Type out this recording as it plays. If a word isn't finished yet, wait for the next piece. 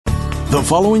The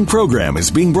following program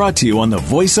is being brought to you on the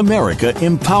Voice America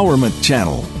Empowerment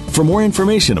Channel. For more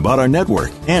information about our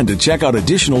network and to check out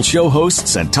additional show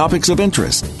hosts and topics of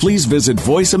interest, please visit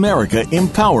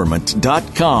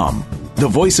voiceamericaempowerment.com. The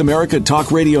Voice America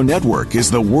Talk Radio Network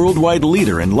is the worldwide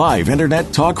leader in live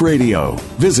Internet talk radio.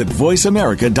 Visit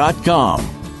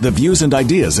voiceamerica.com. The views and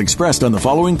ideas expressed on the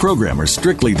following program are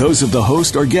strictly those of the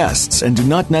host or guests and do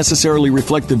not necessarily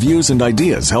reflect the views and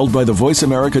ideas held by the Voice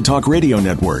America Talk Radio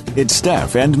Network, its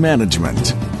staff, and management.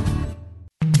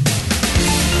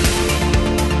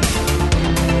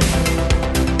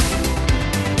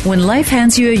 When life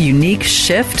hands you a unique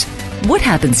shift, what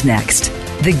happens next?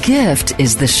 The gift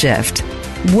is the shift.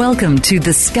 Welcome to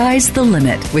The Sky's the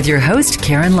Limit with your host,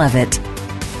 Karen Leavitt.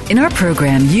 In our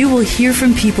program, you will hear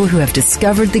from people who have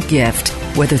discovered the gift,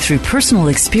 whether through personal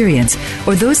experience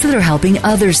or those that are helping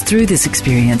others through this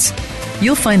experience.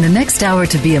 You'll find the next hour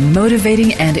to be a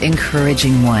motivating and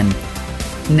encouraging one.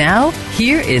 Now,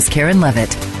 here is Karen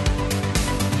Leavitt.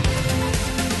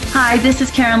 Hi, this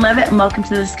is Karen Leavitt, and welcome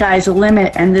to The Sky's the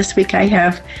Limit. And this week I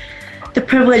have the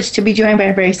privilege to be joined by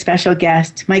a very special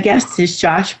guest. My guest is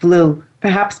Josh Blue,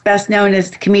 perhaps best known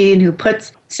as the comedian who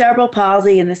puts cerebral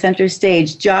palsy in the center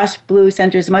stage. Josh Blue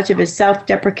centers much of his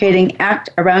self-deprecating act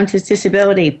around his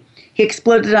disability. He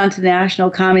exploded onto the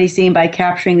national comedy scene by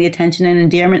capturing the attention and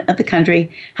endearment of the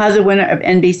country as a winner of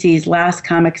NBC's Last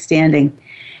Comic Standing.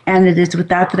 And it is with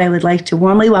that I would like to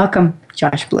warmly welcome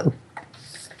Josh Blue.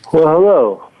 Well,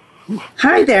 hello.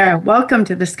 Hi there. Welcome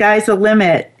to The Sky's the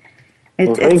Limit.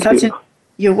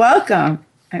 You're welcome.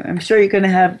 I'm sure you're going to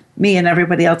have me and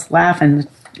everybody else laughing,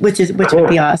 which would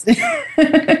be awesome.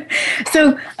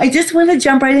 So I just want to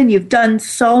jump right in. You've done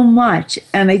so much,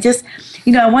 and I just,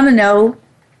 I want to know,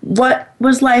 what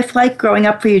was life like growing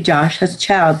up for you, Josh, as a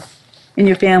child in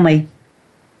your family?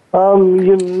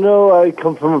 I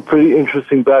come from a pretty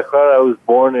interesting background. I was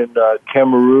born in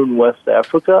Cameroon, West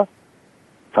Africa.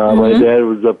 My dad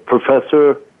was a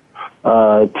professor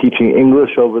teaching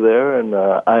English over there, and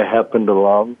I happened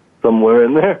along somewhere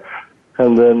in there.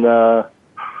 And then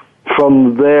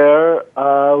from there,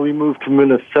 we moved to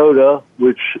Minnesota,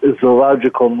 which is a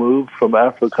logical move from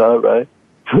Africa, right?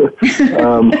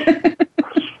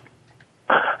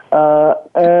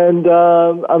 And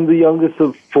I'm the youngest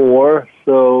of four,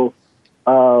 so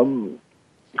I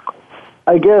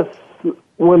guess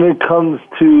when it comes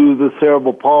to the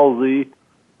cerebral palsy,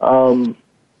 by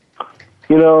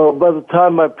the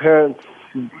time my parents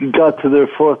got to their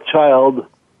fourth child,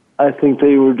 I think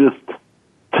they were just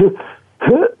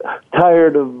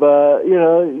tired of,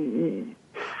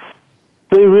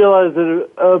 they realized at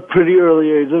a pretty early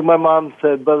age. Like my mom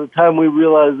said, by the time we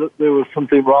realized that there was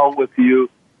something wrong with you,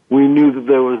 we knew that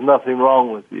there was nothing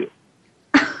wrong with you.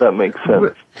 If that makes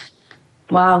sense.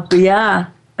 Wow, yeah.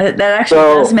 That actually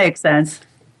does make sense.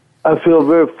 I feel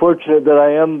very fortunate that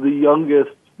I am the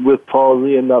youngest with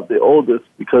palsy and not the oldest,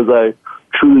 because I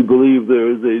truly believe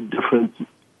there is a difference.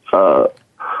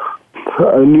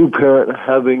 A new parent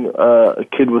having a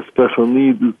kid with special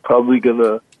needs is probably going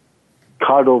to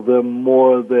coddle them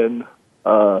more than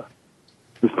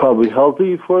is probably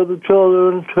healthy for the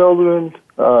children.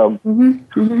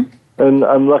 And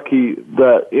I'm lucky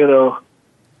that,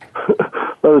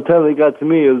 by the time they got to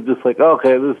me, it was just like,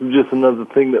 okay, this is just another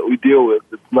thing that we deal with.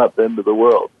 It's not the end of the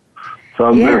world. So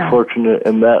I'm very fortunate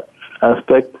in that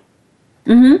aspect.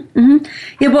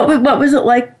 Yeah, what was it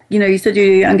like? You said you're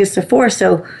the youngest of four,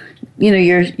 so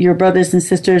your brothers and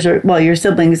sisters, or your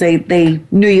siblings, they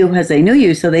knew you as they knew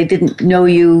you, so they didn't know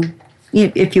you,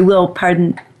 if you will,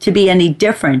 to be any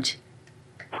different,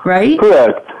 right?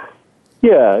 Correct.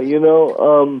 Yeah, and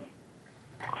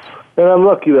I'm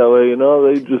lucky that way.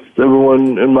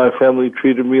 Everyone in my family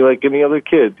treated me like any other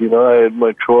kid. I had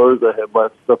my chores, I had my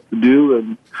stuff to do,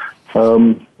 and I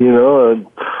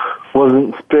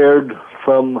wasn't spared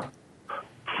from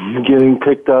getting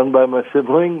picked on by my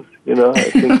siblings. I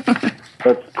think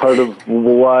that's part of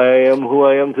why I am who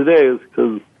I am today, is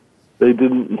because they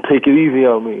didn't take it easy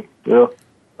on me.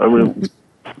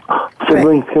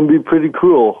 Siblings can be pretty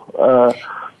cruel,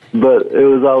 but it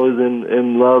was always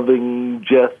in loving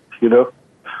jest.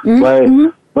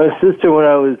 My sister, when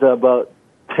I was about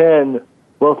 10,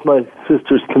 both my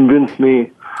sisters convinced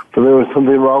me that there was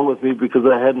something wrong with me because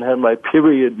I hadn't had my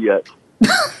period yet.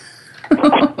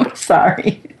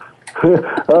 Sorry.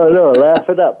 Oh, no, laugh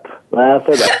it up.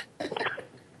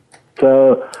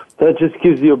 So that just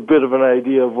gives you a bit of an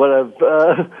idea of what I've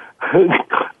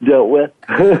dealt with.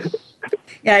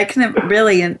 Yeah, I can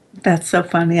really, and that's so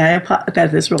funny.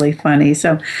 That is really funny.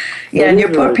 So, yeah, and your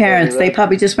poor really parents, funny, they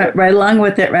probably just went right along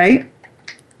with it, right?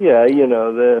 Yeah,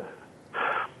 they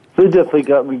definitely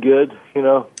got me good,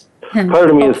 part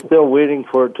of me is still waiting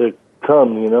for it to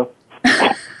come, you know?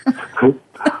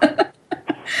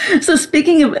 So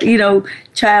speaking of,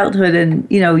 childhood and,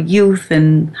 youth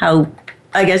and how,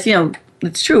 I guess,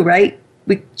 it's true, right?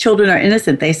 Children are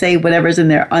innocent. They say whatever's on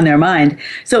their mind.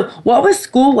 So what was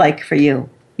school like for you?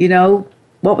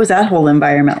 What was that whole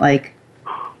environment like?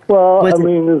 Well, it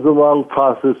was a long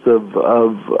process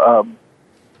of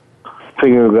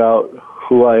figuring out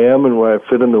who I am and where I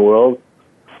fit in the world.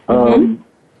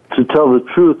 To tell the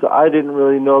truth, I didn't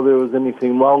really know there was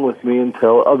anything wrong with me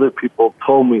until other people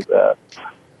told me that.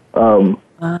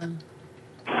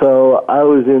 So I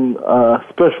was in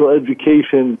special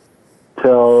education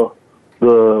till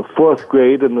the 4th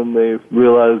grade, and then they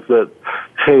realized that,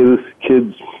 hey, this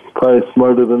kid's probably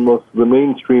smarter than most of the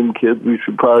mainstream kids. We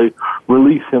should probably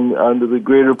release him onto the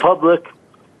greater public.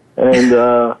 And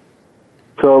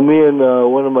so me and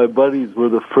one of my buddies were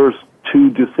the first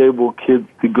 2 disabled kids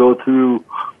to go through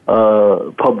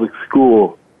public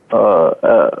school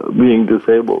being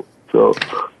disabled. So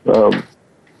there's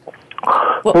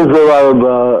a lot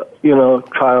of,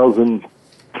 trials and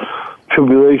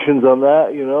tribulations on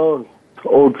that,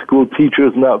 Old school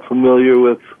teachers not familiar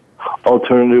with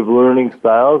alternative learning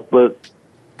styles, but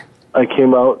I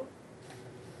came out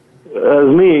as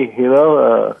me,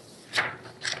 I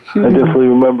definitely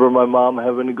remember my mom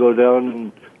having to go down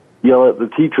and yell at the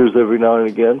teachers every now and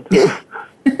again.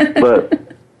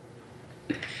 But,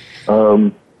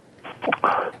 and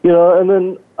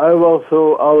then I've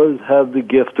also always had the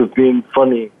gift of being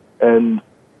funny, and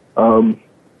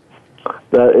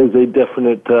that is a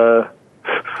definite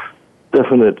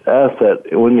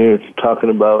asset when you're talking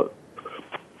about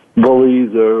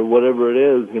bullies or whatever it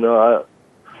is,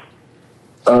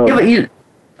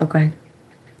 Okay.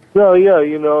 No, yeah,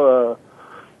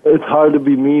 it's hard to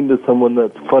be mean to someone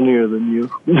that's funnier than you.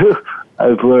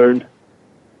 I've learned,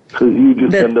 because you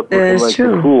just end up looking like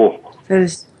a fool.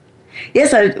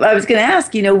 Yes, I was going to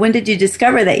ask, when did you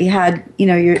discover that you had,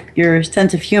 your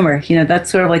sense of humor? That's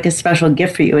sort of like a special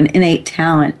gift for you, an innate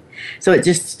talent. So it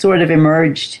just sort of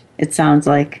emerged, it sounds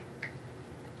like.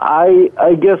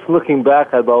 I guess looking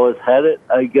back, I've always had it.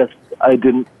 I guess I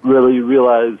didn't really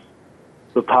realize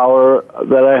the power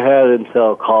that I had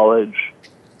until college.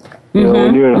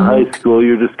 When you're in high school,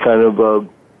 you're just kind of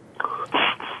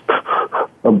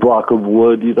a block of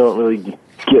wood. You don't really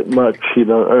get much. You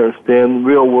don't understand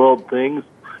real world things.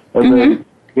 And then,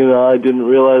 I didn't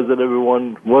realize that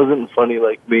everyone wasn't funny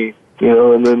like me,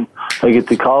 and then I get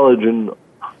to college and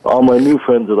all my new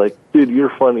friends are like, dude, you're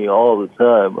funny all the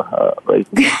time.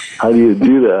 How do you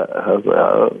do that? I was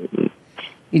like,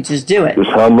 you just do it. Just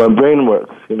how my brain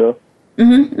works,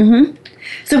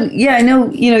 So, yeah, I know,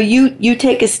 you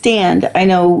take a stand. I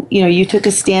know, you took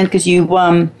a stand because you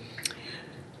wanted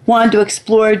to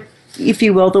explore, if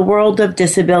you will, the world of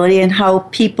disability and how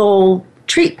people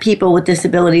treat people with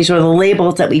disabilities, or the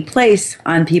labels that we place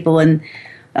on people, and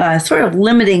sort of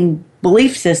limiting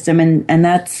belief system. And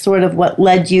that's sort of what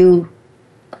led you,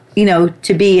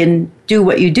 to be and do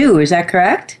what you do. Is that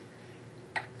correct?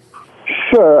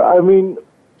 Sure.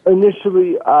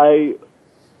 Initially I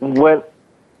went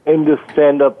into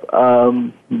stand-up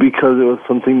because it was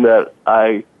something that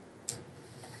I,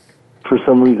 for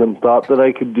some reason, thought that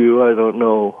I could do. I don't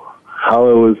know how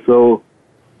I was so,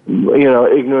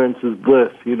 ignorance is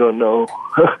bliss. You don't know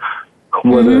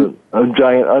what a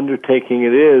giant undertaking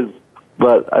it is,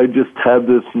 but I just had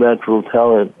this natural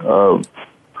talent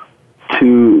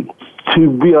to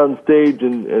be on stage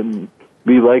and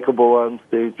be likable on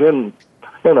stage and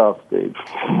off stage,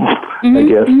 I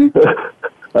guess.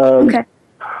 Okay.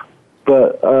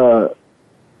 But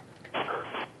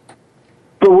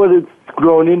what it's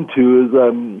grown into is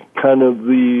I'm kind of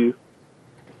the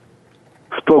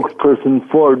spokesperson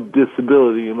for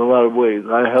disability in a lot of ways.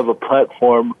 I have a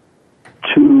platform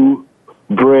to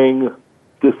bring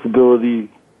disability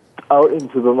out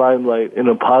into the limelight in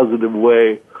a positive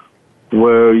way,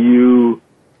 where you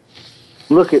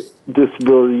look at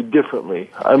disability differently.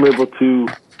 I'm able to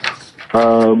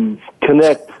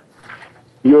connect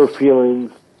your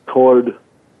feelings toward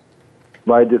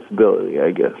my disability,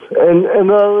 I guess. And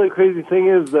the other crazy thing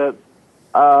is that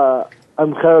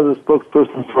I'm kind of the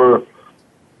spokesperson for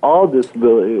all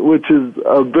disability, which is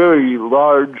a very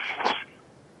large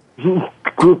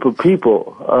group of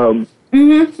people.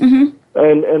 And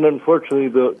unfortunately,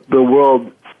 the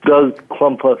world does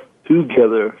clump us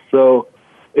together. So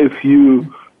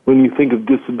when you think of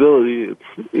disability,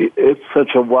 it's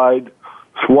such a wide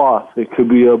swath. It could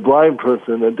be a blind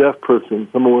person, a deaf person,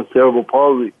 someone with cerebral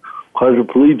palsy,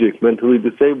 quadriplegic, mentally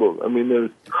disabled.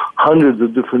 There's hundreds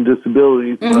of different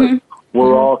disabilities, but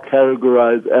we're all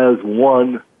categorized as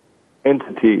one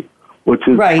entity. which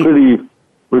is right. pretty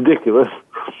ridiculous.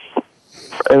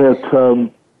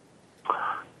 And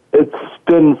it's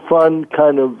been fun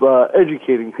kind of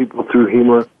educating people through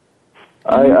humor.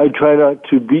 I try not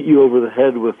to beat you over the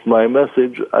head with my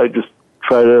message. I just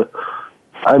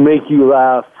I make you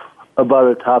laugh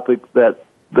about a topic that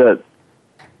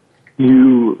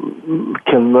you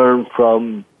can learn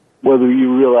from, whether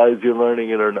you realize you're learning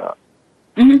it or not.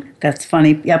 Mm-hmm. That's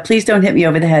funny. Yeah, please don't hit me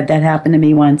over the head. That happened to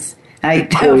me once. That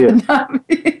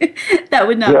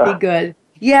would not be good.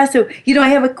 Yeah, so, I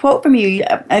have a quote from you.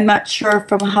 I'm not sure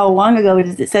from how long ago it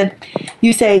is. It said,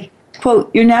 you say,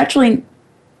 quote, you're not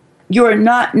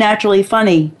naturally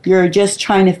funny. You're just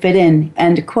trying to fit in,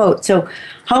 end quote. So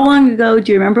how long ago,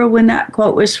 do you remember when that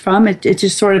quote was from? It's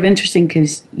just sort of interesting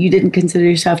because you didn't consider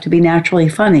yourself to be naturally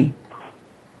funny.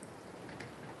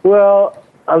 Well,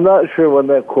 I'm not sure when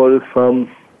that quote is from.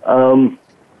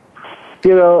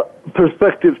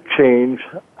 Perspectives change.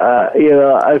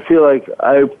 I feel like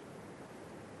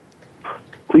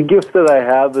the gift that I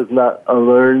have is not a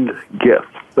learned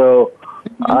gift. So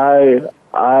I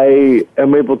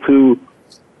am able to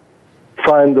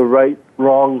find the right,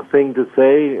 wrong thing to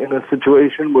say in a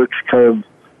situation, which kind of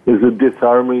is a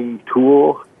disarming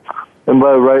tool. And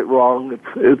by right, wrong,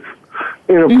 it's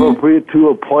inappropriate to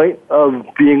a point of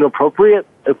being appropriate,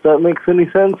 if that makes any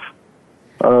sense.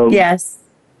 Yes.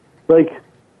 Like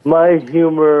my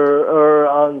humor or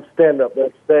on stand-up,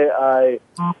 let's say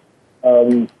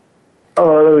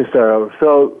let me start over.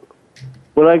 So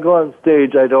when I go on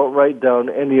stage, I don't write down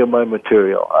any of my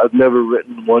material. I've never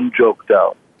written one joke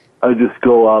down. I just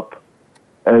go up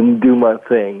and do my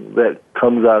thing that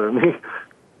comes out of me,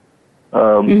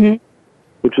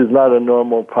 which is not a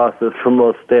normal process for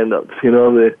most stand-ups.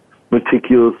 They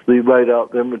meticulously write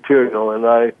out their material, and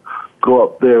I go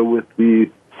up there with the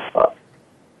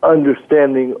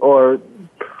understanding or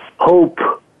hope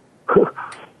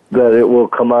that it will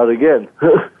come out again.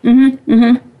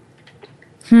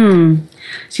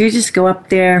 So you just go up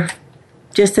there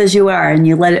just as you are and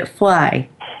you let it fly.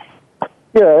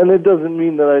 Yeah, and it doesn't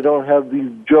mean that I don't have these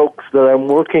jokes that I'm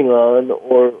working on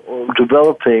or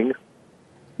developing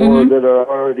or that are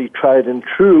already tried and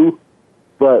true,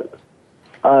 but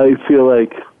I feel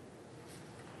like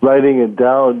writing it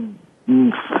down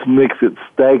makes it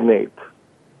stagnate.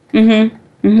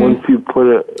 Once you put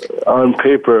it on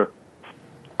paper.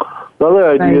 The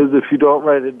other idea is if you don't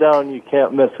write it down, you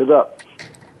can't mess it up.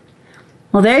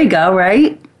 Well, there you go,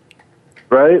 right?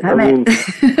 Right?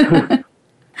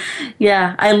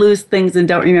 Yeah, I lose things and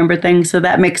don't remember things, so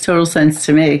that makes total sense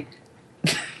to me.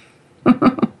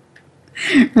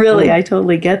 Really, I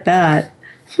totally get that.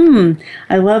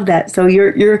 I love that. So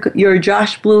your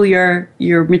Josh Blue,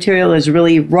 your material is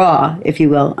really raw, if you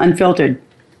will, unfiltered.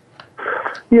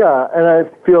 Yeah, and I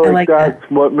feel like that's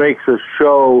what makes a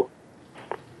show.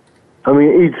 I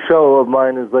mean, each show of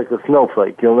mine is like a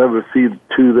snowflake. You'll never see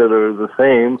two that are the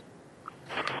same.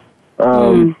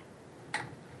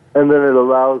 And then it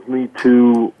allows me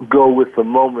to go with the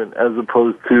moment as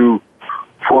opposed to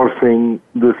forcing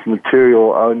this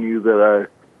material on you that I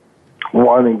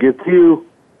want to get to you,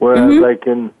 whereas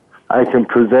I can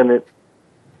present it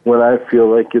when I feel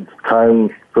like it's time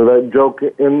for that joke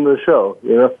in the show,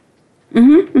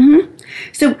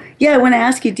 So, I want to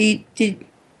ask you,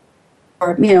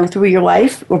 or through your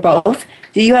life or both,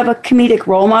 do you have a comedic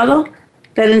role model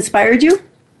that inspired you?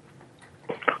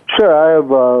 Sure, I have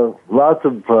lots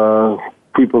of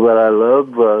people that I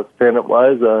love, stand-up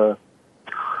wise.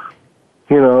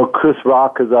 Chris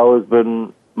Rock has always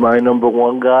been my number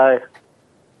one guy.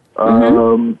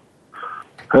 And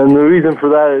the reason for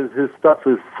that is his stuff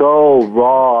is so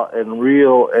raw and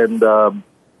real, and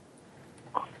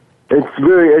it's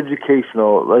very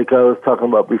educational, like I was talking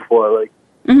about before.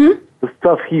 The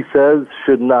stuff he says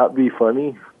should not be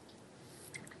funny.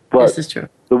 But this is true.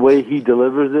 The way he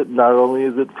delivers it, not only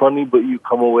is it funny, but you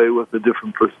come away with a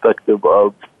different perspective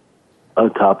of a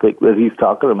topic that he's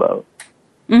talking about.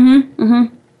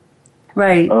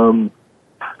 Right. And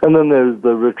then there's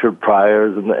the Richard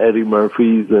Pryors and the Eddie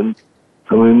Murphys, and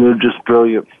they're just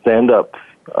brilliant stand-ups.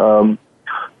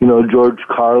 George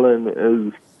Carlin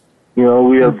is,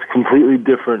 we have completely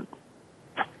different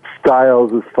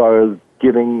styles as far as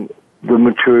getting the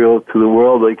material to the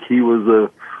world. Like, he was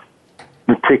a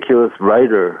meticulous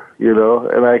writer,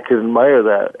 and I can admire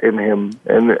that in him,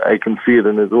 and I can see it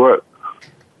in his work.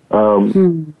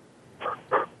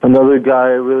 Another guy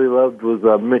I really loved was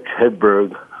Mitch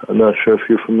Hedberg. I'm not sure if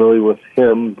you're familiar with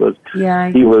him, but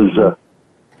he was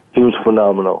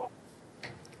phenomenal.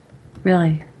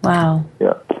 Really? Wow.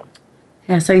 Yeah.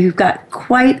 Yeah, so you've got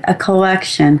quite a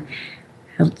collection.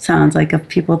 it sounds like, of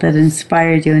people that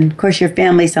inspired you. And of course, your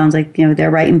family sounds like,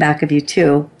 they're right in back of you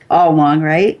too, all along,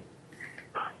 right?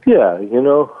 Yeah,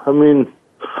 I mean,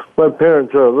 my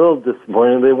parents are a little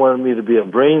disappointed. They wanted me to be a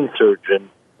brain surgeon,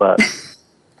 but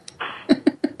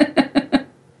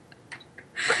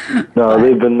no,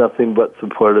 they've been nothing but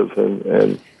supportive.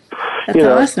 And that's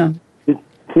awesome.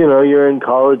 You're in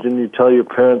college and you tell your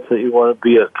parents that you want to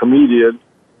be a comedian.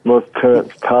 Most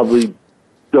parents probably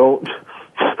don't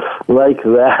like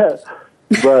that.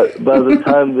 But by the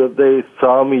time that they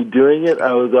saw me doing it,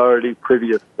 I was already pretty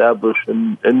established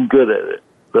and good at it.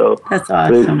 So that's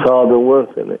awesome. They saw the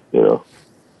worth in it,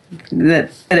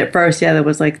 That at first, there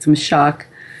was like some shock.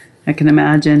 I can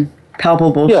imagine.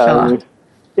 Palpable shock. I mean,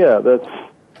 that's,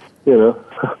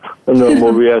 a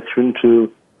normal reaction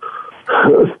to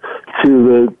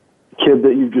the kid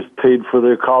that you just paid for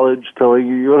their college telling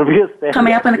you want to be a stand-up.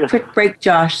 Coming up on a quick break,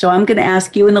 Josh. So I'm going to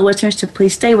ask you and the listeners to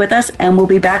please stay with us, and we'll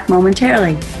be back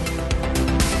momentarily.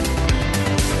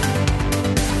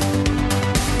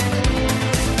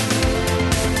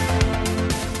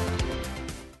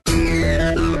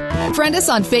 Friend us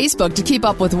on Facebook to keep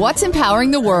up with what's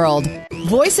empowering the world.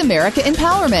 Voice America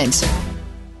Empowerment.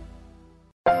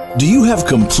 Do you have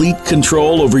complete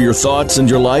control over your thoughts and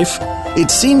your life?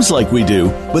 It seems like we do,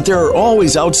 but there are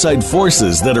always outside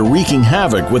forces that are wreaking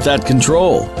havoc with that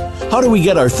control. How do we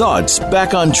get our thoughts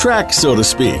back on track, so to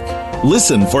speak?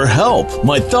 Listen for Help,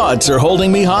 My Thoughts Are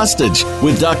Holding Me Hostage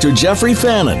with Dr. Jeffrey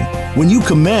Fannin. When you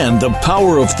command the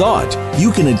power of thought,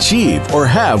 you can achieve or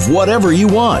have whatever you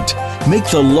want. Make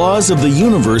the laws of the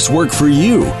universe work for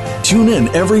you. Tune in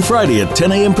every Friday at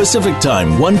 10 a.m. Pacific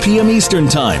Time, 1 p.m. Eastern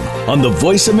Time on the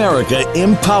Voice America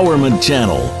Empowerment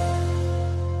Channel.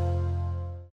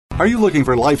 Are you looking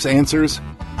for life's answers?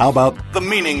 How about the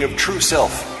meaning of true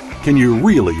self? Can you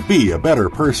really be a better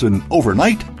person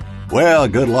overnight? Well,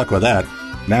 good luck with that.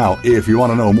 Now, if you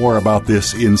want to know more about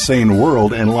this insane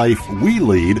world and life we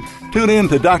lead, tune in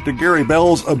to Dr. Gary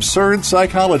Bell's Absurd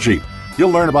Psychology.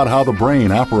 You'll learn about how the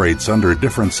brain operates under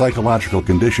different psychological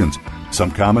conditions. Some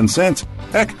common sense.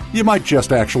 Heck, you might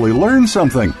just actually learn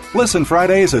something. Listen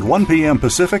Fridays at 1 p.m.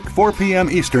 Pacific, 4 p.m.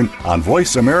 Eastern on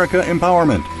Voice America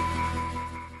Empowerment.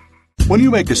 When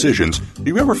you make decisions,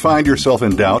 do you ever find yourself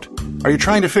in doubt? Are you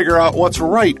trying to figure out what's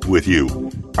right with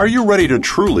you? Are you ready to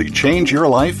truly change your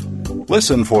life?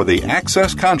 Listen for the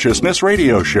Access Consciousness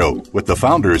radio show with the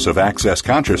founders of Access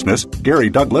Consciousness, Gary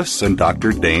Douglas and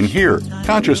Dr. Dane Heer.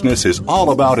 Consciousness is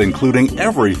all about including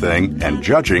everything and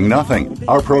judging nothing.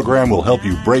 Our program will help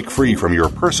you break free from your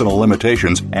personal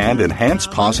limitations and enhance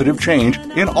positive change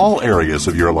in all areas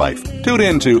of your life. Tune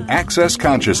in to Access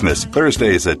Consciousness,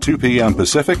 Thursdays at 2 p.m.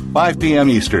 Pacific, 5 p.m.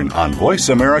 Eastern on Voice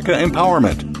America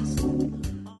Empowerment.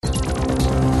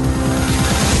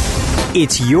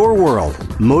 It's your world.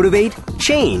 Motivate,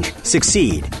 change,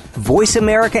 succeed.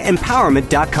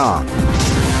 VoiceAmericaEmpowerment.com.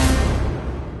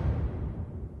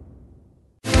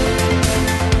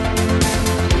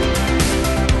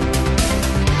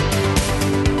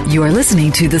 You are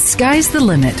listening to The Sky's the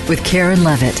Limit with Karen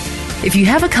Leavitt. If you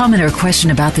have a comment or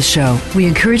question about the show, we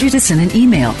encourage you to send an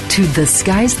email to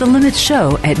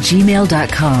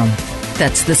thesky'sthelimitshow@gmail.com.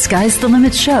 That's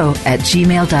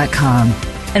thesky'sthelimitshow@gmail.com.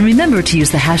 And remember to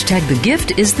use the hashtag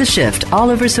 #TheGiftIsTheShift all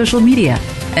over social media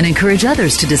and encourage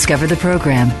others to discover the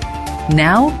program.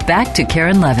 Now, back to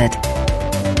Karen Leavitt.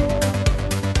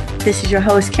 This is your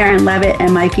host, Karen Leavitt,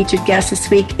 and my featured guest this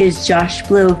week is Josh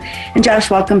Blue. And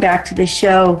Josh, welcome back to the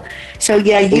show. So,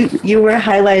 you were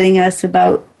highlighting us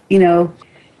about, your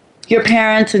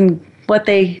parents and what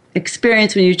they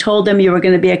experienced when you told them you were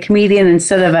going to be a comedian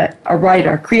instead of a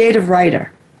writer, creative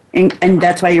writer. And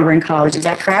that's why you were in college. Is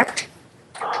that correct?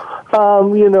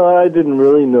 I didn't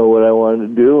really know what I wanted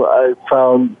to do. I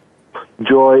found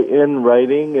joy in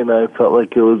writing, and I felt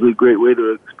like it was a great way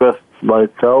to express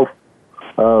myself.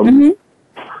 And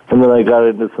then I got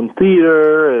into some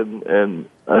theater, and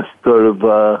I sort of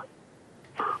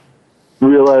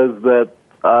realized that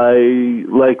I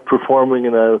like performing,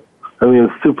 and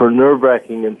it's super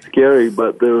nerve-wracking and scary,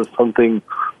 but there was something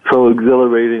so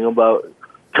exhilarating about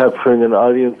capturing an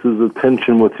audience's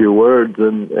attention with your words,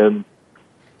 and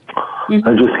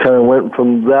I just kind of went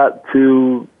from that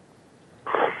to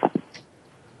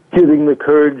getting the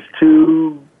courage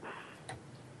to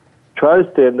try to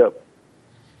stand up.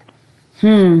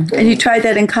 And you tried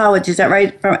that in college, is that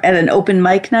right? At an open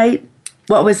mic night?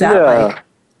 What was that like?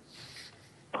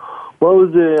 Well, it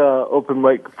was an open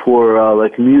mic for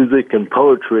like music and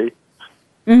poetry.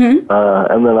 And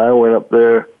then I went up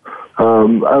there.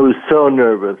 I was so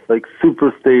nervous, like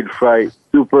super stage fright,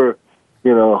 super...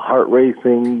 heart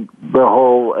racing,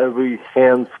 every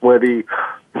hand sweaty,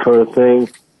 sort of thing.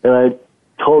 And I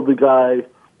told the guy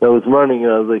that was running it,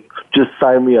 I was like, just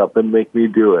sign me up and make me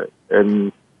do it.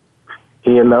 And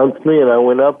he announced me, and I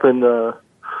went up, and it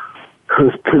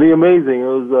was pretty amazing. It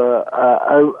was,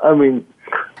 I mean,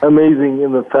 amazing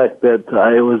in the fact that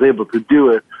I was able to do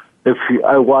it. If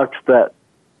I watched a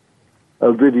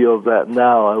video of that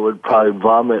now, I would probably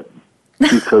vomit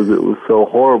because it was so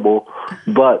horrible.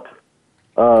 But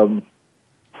I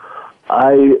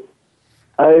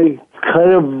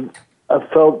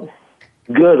felt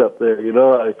good up there, you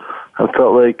know. I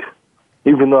felt like,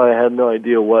 even though I had no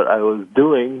idea what I was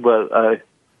doing, but I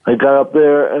got up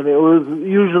there, and it was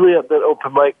usually at that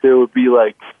open mic there would be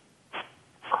like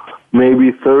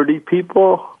maybe 30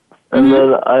 people, and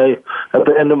then at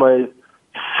the end of my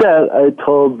set, I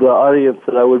told the audience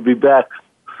that I would be back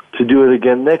to do it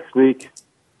again next week,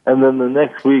 and then the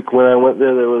next week when I went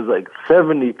there was like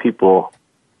 70 people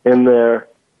in there,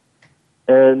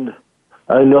 and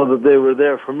I know that they were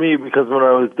there for me because when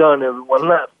I was done, everyone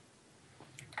left.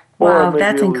 Wow,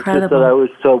 that's incredible. Just that I was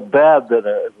so bad that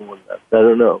everyone left. I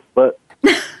don't know, but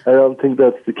I don't think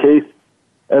that's the case.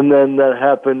 And then that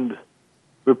happened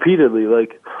repeatedly.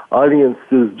 Like,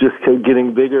 audiences just kept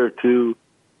getting bigger to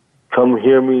come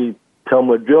hear me tell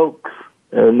my jokes,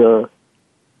 and it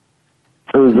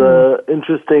was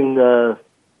interesting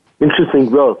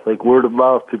growth. Like, word of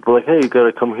mouth, people like, hey, you got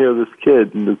to come hear this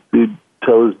kid and this dude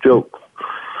tell his jokes.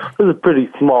 It was a pretty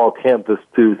small campus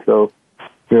too, so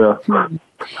I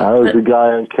was the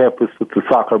guy on campus with the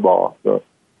soccer ball. So,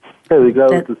 hey, the guy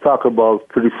with the soccer ball is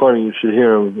pretty funny. You should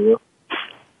hear him. You know?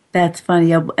 That's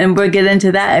funny, and we'll get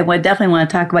into that. I would definitely want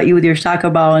to talk about you with your soccer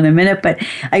ball in a minute. But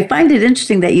I find it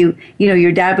interesting that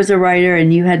your dad was a writer,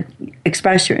 and you had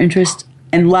expressed your interest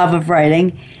and love of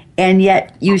writing, and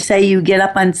yet you say you get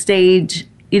up on stage,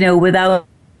 without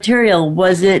material.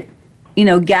 Was it,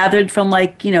 gathered from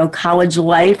college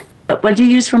life? But what did you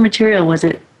use for material? Was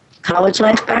it college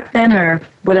life back then, or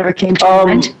whatever came to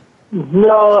mind?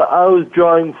 No, I was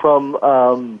drawing from.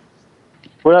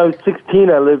 When I was 16,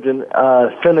 I lived in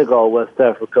Senegal, West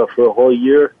Africa, for a whole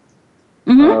year.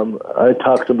 I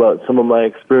talked about some of my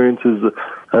experiences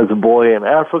as a boy in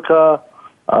Africa.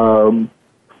 And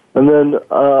then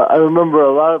I remember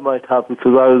a lot of my topics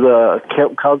because I was a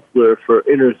camp counselor for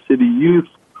inner city youth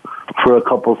for a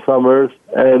couple summers.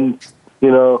 And,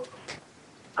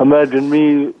 imagine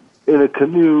me in a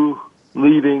canoe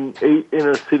leading 8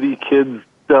 inner city kids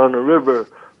down a river.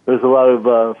 There's a lot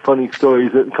of funny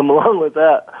stories that come along with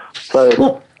that.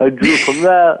 So I drew from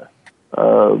that.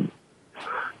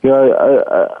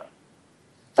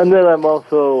 And then I'm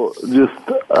also just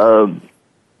a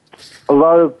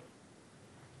lot of,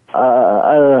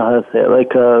 I don't know how to say it,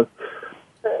 like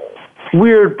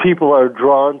weird people are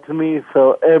drawn to me.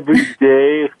 So every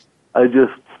day I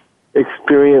just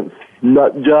experience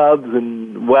nut jobs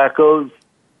and wackos,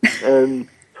 and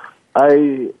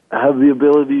I have the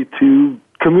ability to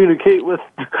communicate with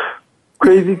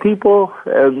crazy people,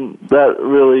 and that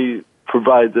really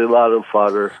provides a lot of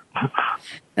fodder.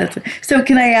 So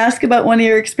can I ask about one of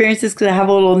your experiences, because I have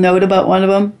a little note about one of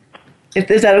them?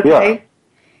 Is that okay?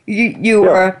 Yeah. You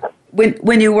were,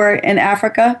 when you were in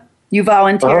Africa, you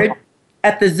volunteered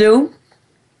at the zoo?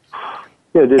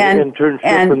 Yeah, did an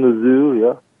internship in the zoo,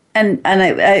 yeah. And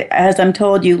I, as I'm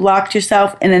told, you locked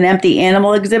yourself in an empty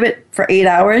animal exhibit for 8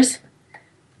 hours?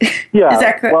 Yeah. Is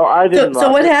that correct? Well, I didn't.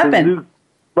 So what happened?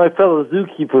 My fellow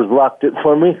zookeepers locked it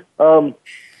for me. So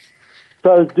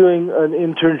I was doing an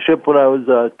internship when I was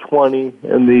 20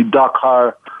 in the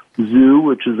Dakar Zoo,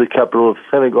 which is the capital of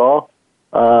Senegal.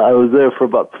 I was there for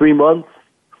about 3 months.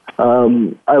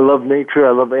 I love nature.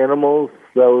 I love animals.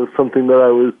 That was something that I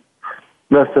was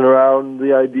messing around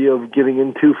the idea of getting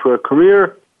into for a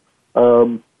career.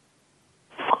 So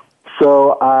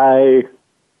I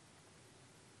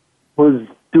was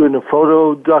doing a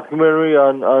photo documentary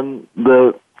on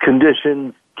the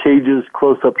conditions, cages,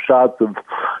 close-up shots of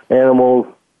animals,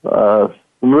 some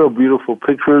real beautiful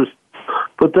pictures.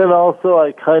 But then also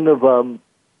I kind of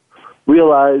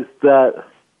realized that,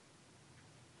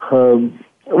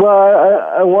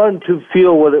 I wanted to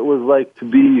feel what it was like to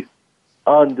be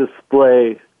on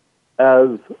display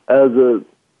as a,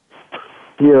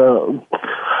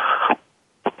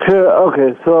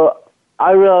 okay, so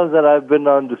I realized that I've been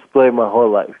on display my whole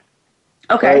life.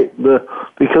 Okay. Right?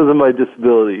 Because of my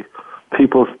disability,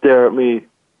 people stare at me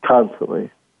constantly.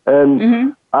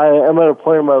 And I am at a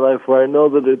point in my life where I know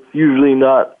that it's usually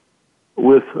not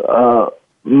with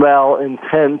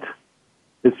malintent.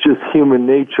 It's just human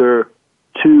nature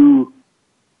to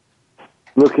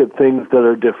look at things that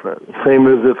are different. Same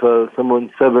as if someone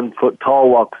 7 foot tall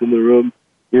walks in the room,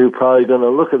 you're probably going to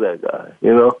look at that guy,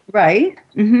 you know? Right.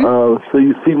 Mm-hmm. So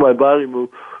you see my body move.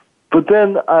 But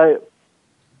then I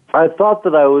thought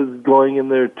that I was going in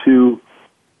there to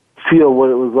feel what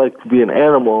it was like to be an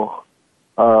animal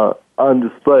on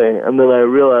display. And then I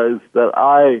realized that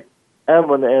I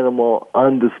am an animal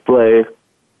on display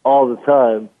all the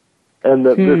time. And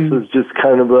that this was just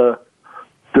kind of a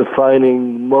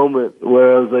defining moment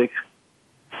where I was like,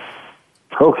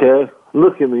 okay,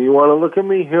 look at me. You want to look at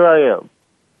me? Here I am.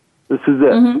 This is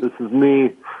it. This is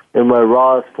me in my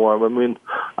rawest form. I mean,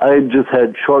 I just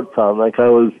had shorts on, like I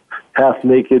was half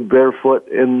naked, barefoot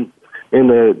in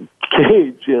a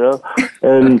cage, you know?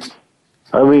 And,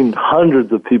 I mean,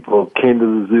 hundreds of people came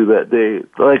to the zoo that day.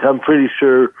 Like, I'm pretty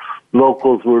sure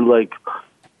locals were, like,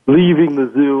 leaving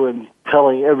the zoo and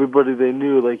telling everybody they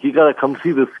knew, like, you got to come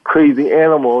see this crazy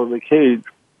animal in the cage.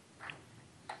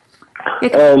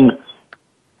 And,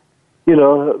 you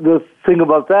know, the thing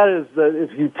about that is that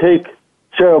if you take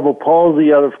cerebral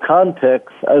palsy out of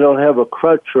context, I don't have a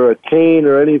crutch or a cane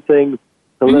or anything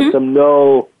to let them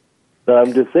know that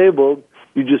I'm disabled.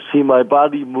 You just see my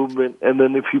body movement, and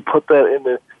then if you put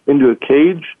that into a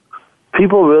cage,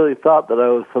 people really thought that I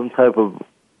was some type of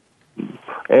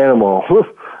animal.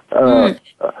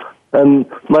 And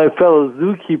my fellow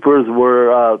zookeepers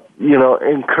were, you know,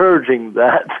 encouraging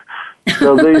that.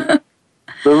 So the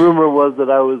rumor was that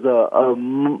I was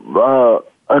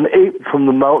an ape from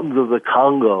the mountains of the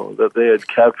Congo that they had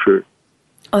captured.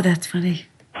 Oh, that's funny.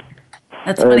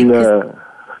 That's funny.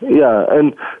 Yeah,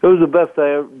 and it was the best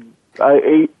I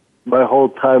ate my whole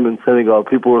time in Senegal.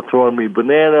 People were throwing me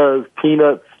bananas,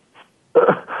 peanuts,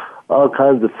 all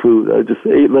kinds of food. I just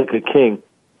ate like a king.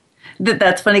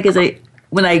 That's funny because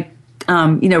when I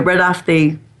you know, read off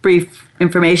the brief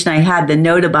information I had, the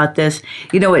note about this,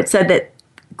 you know, it said that,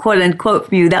 quote unquote,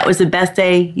 from you, that was the best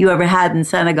day you ever had in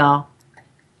Senegal,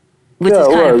 which is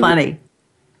kind of funny.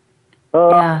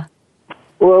 Yeah.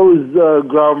 Well, it was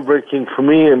groundbreaking for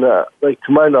me, and like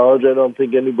to my knowledge, I don't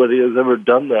think anybody has ever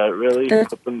done that. Really,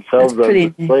 put themselves on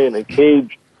display in a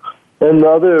cage. And the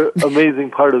other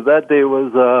amazing part of that day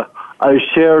was I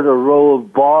shared a row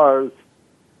of bars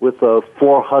with a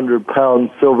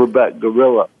 400-pound silverback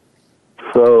gorilla.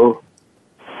 So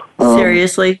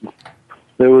seriously,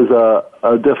 there was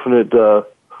a definite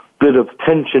bit of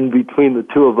tension between the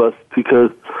two of us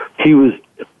because he was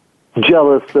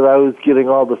jealous that I was getting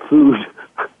all the food.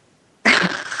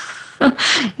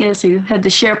 Yeah, so you had to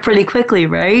share pretty quickly,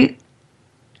 right?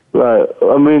 Right.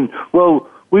 I mean, well,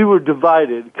 we were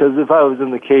divided because if I was in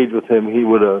the cage with him, he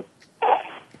would have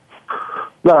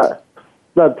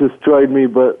not destroyed me,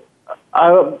 but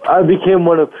I became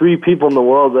one of 3 people in the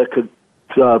world that could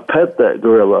pet that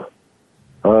gorilla.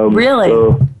 Really?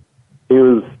 So he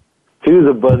was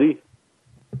a buddy,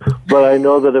 but I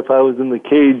know that if I was in the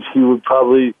cage, he would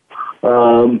probably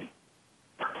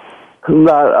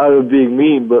not out of being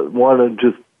mean, but want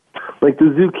to just, like the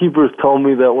zookeepers told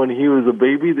me that when he was a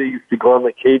baby, they used to go in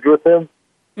the cage with him,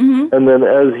 and then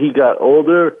as he got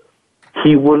older,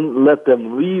 he wouldn't let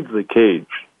them leave the cage.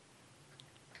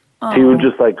 Oh. He would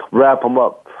just like wrap them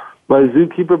up. My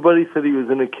zookeeper buddy said he was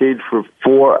in a cage for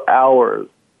 4 hours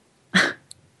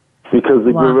because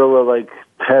the gorilla like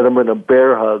had him in a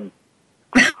bear hug.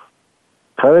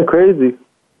 Kind of crazy.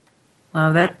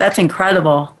 Wow, that's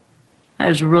incredible. That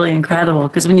is really incredible.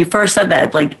 Because when you first said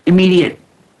that, like immediate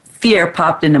fear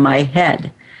popped into my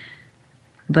head.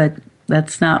 But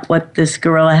that's not what this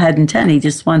gorilla had intended. He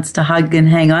just wants to hug and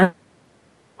hang on.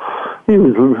 He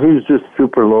was just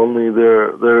super lonely.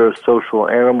 They're a social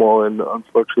animal, and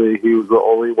unfortunately, he was the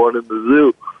only one in the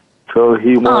zoo. So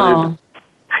he wanted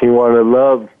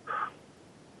love.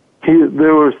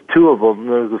 There was 2 of them.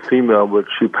 There was a female, but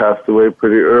she passed away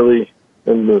pretty early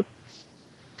in the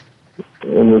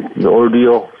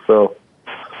ordeal. So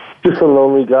just a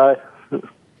lonely guy.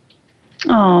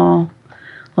 Oh,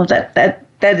 well, that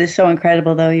is so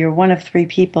incredible, though. You're one of 3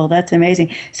 people. That's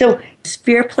amazing. So does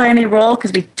fear play any role?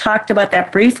 Because we talked about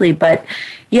that briefly, but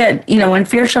yeah, you know, when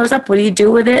fear shows up, what do you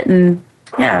do with it? And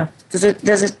yeah, does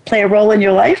it play a role in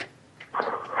your life?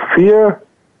 Fear?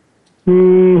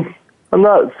 I'm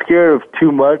not scared of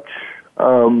too much.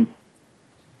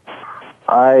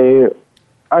 I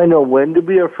know when to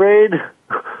be afraid,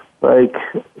 like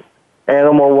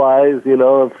animal-wise, you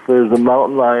know, if there's a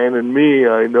mountain lion in me,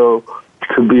 I know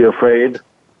to be afraid.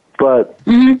 But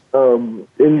in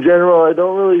general, I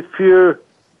don't really fear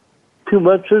too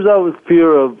much. There's always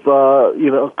fear of, you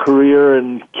know, career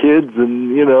and kids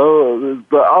and, you know,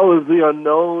 but always the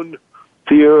unknown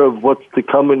fear of what's to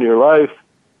come in your life.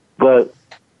 But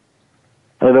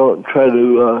I don't try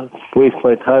to waste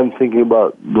my time thinking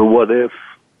about the what if.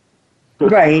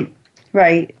 Right.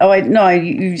 Right. Oh,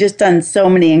 you've just done so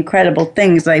many incredible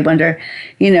things. I wonder,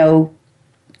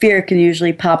 fear can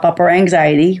usually pop up, or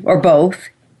anxiety, or both,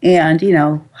 and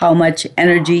how much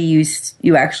energy you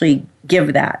actually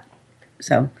give that.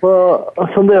 So. Well,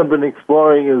 something I've been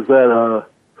exploring is that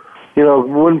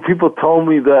when people told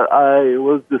me that I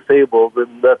was disabled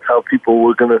and that's how people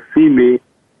were going to see me,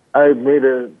 I made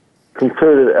a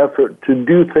concerted effort to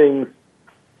do things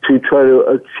to try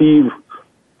to achieve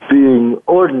being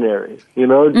ordinary,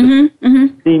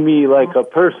 just see me like a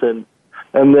person.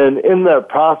 And then in that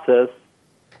process,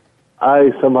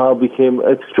 I somehow became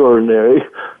extraordinary,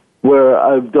 where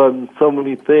I've done so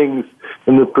many things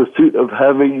in the pursuit of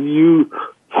having you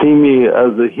see me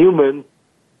as a human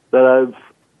that I've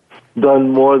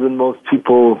done more than most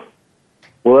people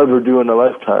will ever do in a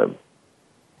lifetime.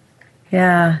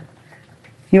 Yeah.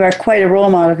 You are quite a role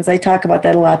model, because I talk about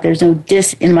that a lot. There's no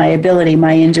dis in my ability.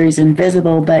 My injury is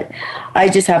invisible, but I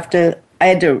had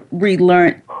to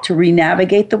relearn to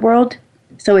re-navigate the world.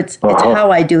 So it's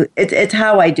how I do, it's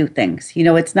how I do things.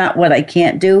 It's not what I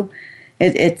can't do.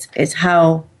 It's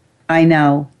how I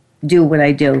now do what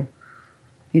I do.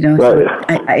 Right. So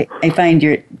I find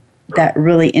that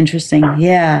really interesting.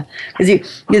 Yeah.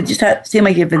 Because you just seem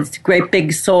like you have this great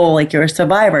big soul, like you're a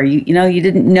survivor. You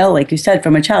didn't know, like you said,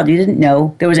 from a child, you didn't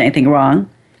know there was anything wrong.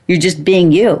 You're just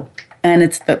being you. And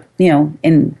it's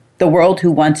in the world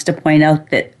who wants to point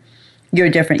out that you're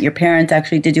different. Your parents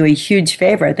actually did you a huge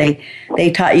favor. They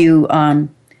taught you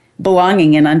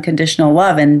belonging and unconditional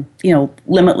love and,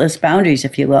 limitless boundaries,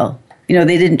 if you will.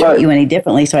 They didn't treat you any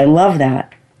differently, so I love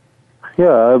that. Yeah,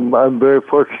 I'm very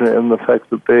fortunate in the fact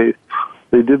that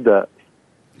they did that.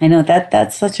 I know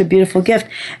that's such a beautiful gift.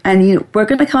 And we're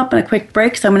going to come up on a quick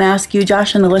break, so I'm going to ask you,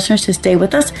 Josh, and the listeners to stay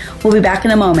with us. We'll be back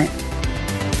in a moment.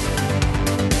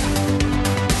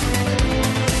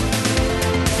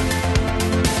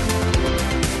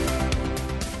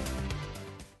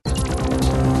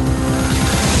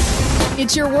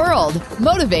 It's your world.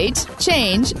 Motivate,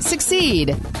 change,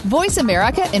 succeed.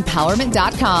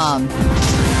 VoiceAmericaEmpowerment.com.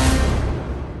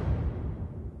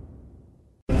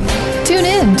 Tune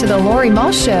in to the Lori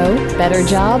Moss Show. Better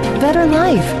job, better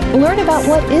life. Learn about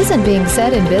what isn't being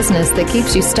said in business that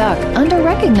keeps you stuck,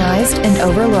 under-recognized, and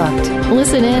overlooked.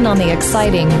 Listen in on the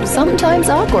exciting, sometimes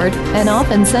awkward, and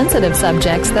often sensitive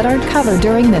subjects that aren't covered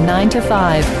during the 9 to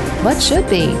 5, but should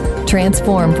be.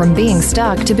 Transform from being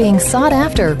stuck to being sought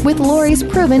after with Lori's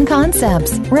proven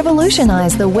concepts.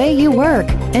 Revolutionize the way you work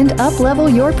and up-level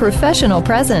your professional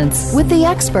presence with the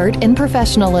expert in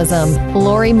professionalism,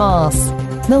 Lori Moss.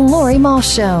 The Lori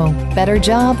Moss Show. Better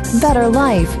job, better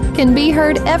life. Can be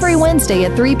heard every Wednesday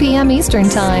at 3 p.m. Eastern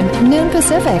Time, noon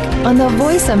Pacific, on the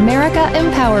Voice America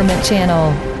Empowerment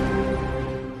Channel.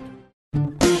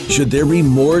 Should there be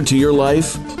more to your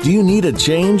life? Do you need a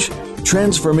change?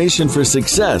 Transformation for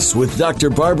Success with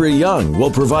Dr. Barbara Young will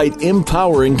provide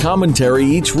empowering commentary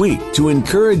each week to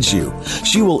encourage you.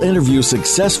 She will interview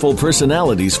successful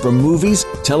personalities from movies,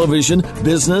 television,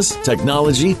 business,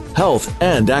 technology, health,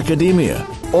 and academia.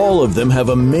 All of them have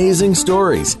amazing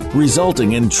stories,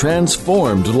 resulting in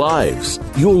transformed lives.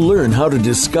 You'll learn how to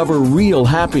discover real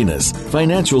happiness,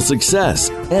 financial success,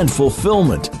 and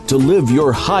fulfillment to live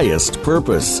your highest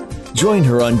purpose. Join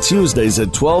her on Tuesdays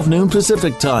at 12 noon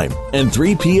Pacific Time and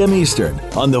 3 p.m. Eastern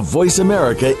on the Voice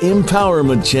America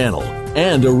Empowerment Channel,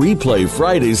 and a replay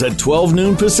Fridays at 12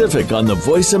 noon Pacific on the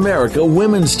Voice America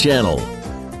Women's Channel.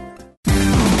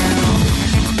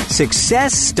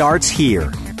 Success starts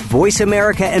here.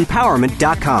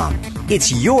 VoiceAmericaEmpowerment.com.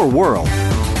 It's your world.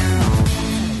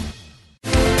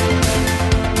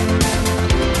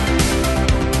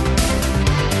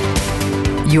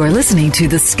 You are listening to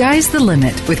The Sky's the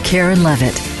Limit with Karen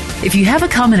Leavitt. If you have a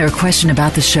comment or question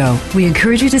about the show, we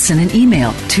encourage you to send an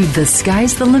email to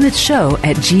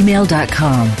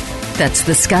thesky'sthelimitshow@gmail.com. That's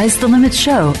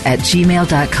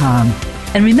thesky'sthelimitshow@gmail.com.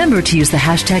 And remember to use the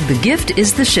hashtag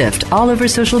 #TheGiftIsTheShift all over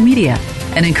social media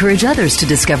and encourage others to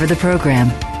discover the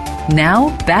program. Now,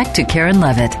 back to Karen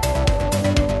Leavitt.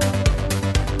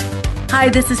 Hi,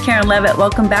 this is Karen Leavitt.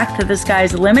 Welcome back to The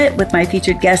Sky's the Limit with my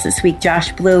featured guest this week,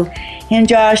 Josh Blue. And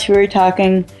Josh, we were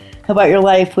talking about your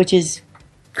life, which is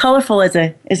colorful is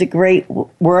a great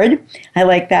word. I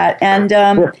like that. And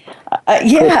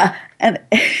yeah, and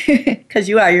because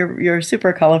you're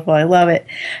super colorful. I love it.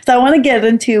 So I want to get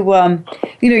into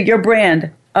your brand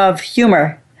of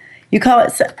humor. You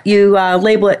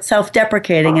label it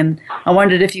self-deprecating, and I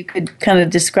wondered if you could kind of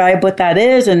describe what that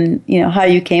is and how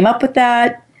you came up with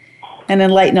that, and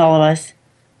enlighten all of us.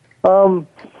 So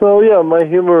yeah, my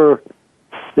humor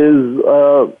is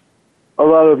a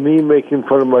lot of me making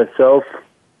fun of myself.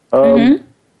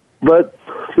 But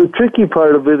the tricky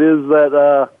part of it is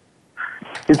that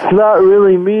it's not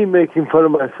really me making fun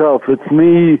of myself. It's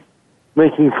me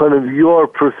making fun of your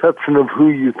perception of who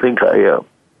you think I am.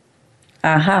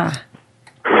 Aha.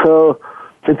 So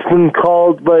it's been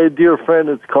called by a dear friend,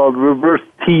 it's called reverse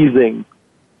teasing.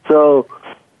 So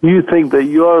you think that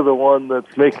you're the one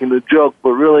that's making the joke,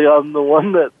 but really I'm the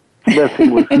one that's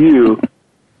messing with you.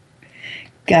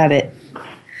 Got it.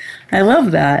 I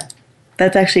love that.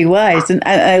 That's actually wise, and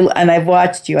I've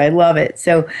watched you. I love it.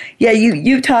 So yeah,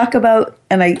 you talk about,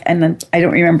 and I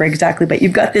don't remember exactly, but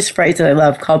you've got this phrase that I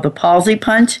love called the palsy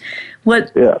punch.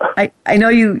 What? Yeah. I know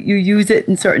you use it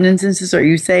in certain instances, or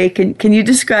you say. Can you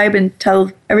describe and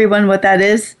tell everyone what that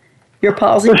is? Your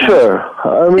palsy punch? Sure.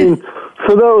 I mean,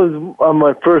 so that was on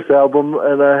my first album,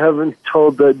 and I haven't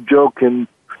told that joke in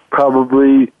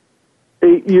probably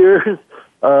 8 years.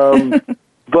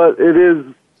 But it is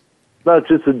not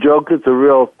just a joke, it's a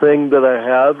real thing that I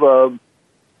have.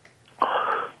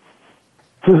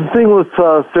 The thing with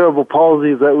cerebral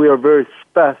palsy is that we are very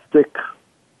spastic,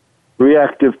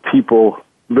 reactive people,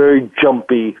 very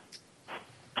jumpy.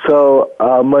 So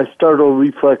my startle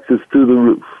reflex is through the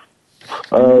roof.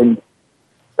 And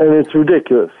it's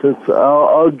ridiculous.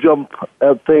 I'll jump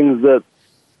at things that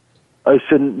I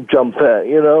shouldn't jump at,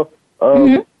 you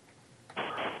know?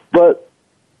 But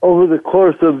over the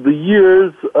course of the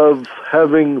years of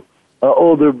having an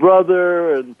older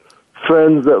brother and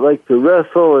friends that like to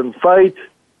wrestle and fight,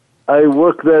 I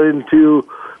work that into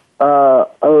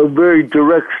a very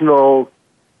directional,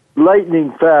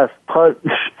 lightning-fast punch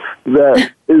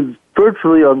that is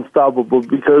virtually unstoppable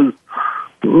because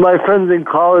my friends in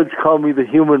college call me the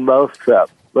human mousetrap.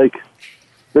 Like,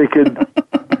 they could,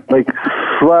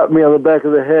 slap me on the back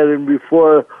of the head, and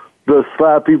before the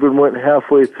slap even went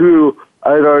halfway through,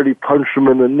 I'd already punched him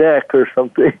in the neck or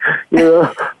something, you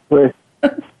know.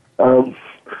 And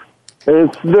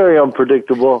it's very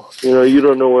unpredictable. You know, you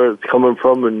don't know where it's coming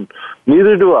from, and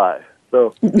neither do I.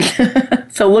 So,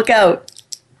 so look out.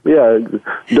 Yeah,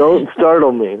 don't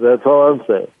startle me. That's all I'm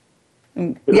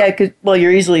saying. Yeah, well,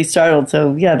 you're easily startled,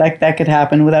 so yeah, that could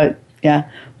happen without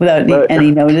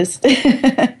any notice.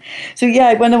 So yeah,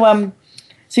 I want to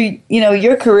so you know,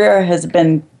 your career has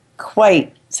been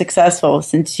quite successful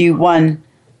since you won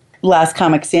Last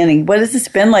Comic Standing. What has this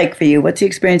been like for you? What's the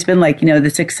experience been like? You know, the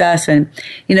success and,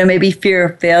 you know, maybe fear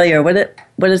of failure. What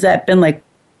has that been like?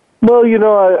 Well, you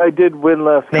know, I did win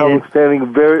Last Comic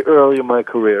Standing very early in my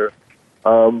career.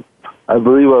 I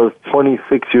believe I was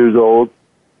 26 years old,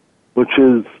 which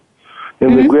is,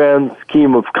 in the grand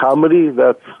scheme of comedy,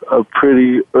 that's a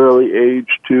pretty early age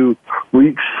to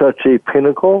reach such a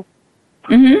pinnacle.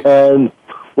 And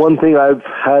one thing I've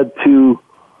had to,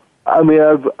 I mean,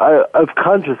 I've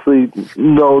consciously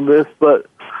known this, but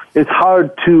it's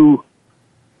hard to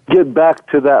get back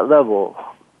to that level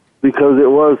because it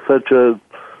was such a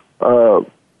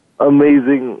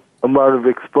amazing amount of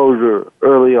exposure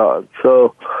early on.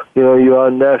 So, you know, you're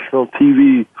on national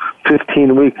TV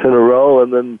 15 weeks in a row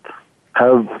and then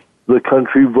have the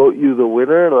country vote you the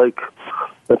winner. Like,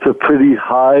 that's a pretty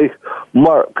high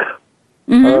mark.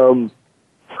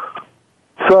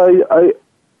 So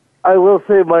I will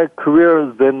say my career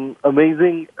has been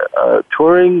amazing.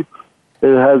 Touring,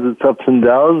 it has its ups and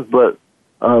downs, but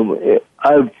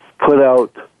I've put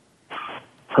out,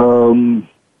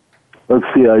 let's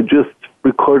see, I just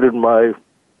recorded my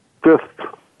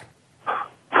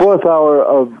fourth hour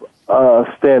of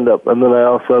stand-up, and then I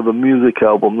also have a music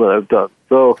album that I've done.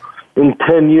 So in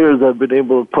 10 years, I've been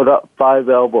able to put out 5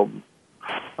 albums.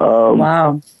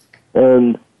 Wow.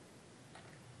 And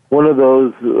one of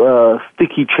those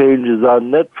sticky changes on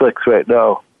Netflix right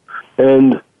now.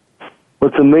 And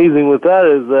what's amazing with that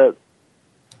is that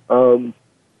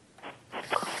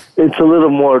it's a little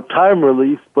more time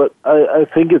release, but I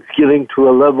think it's getting to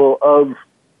a level of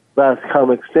Last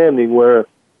Comic Standing where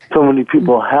so many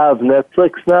people have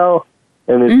Netflix now,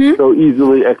 and it's so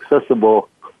easily accessible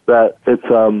that it's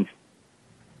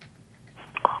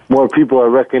more people are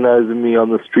recognizing me on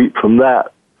the street from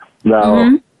that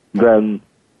now than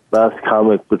Last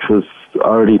Comic, which was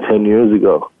already 10 years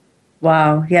ago.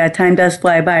 Wow. Yeah, time does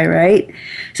fly by, right?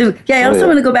 So, yeah, I also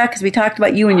want to go back because we talked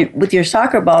about you and with your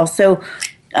soccer ball. So,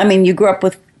 I mean, you grew up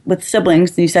with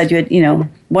siblings, and you said you had, you know,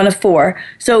 one of 4.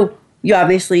 So you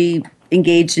obviously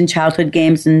engaged in childhood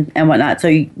games and whatnot. So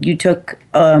you took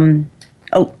a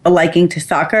liking to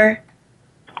soccer.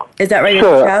 Is that right?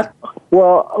 Sure. As a child?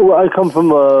 Well, I come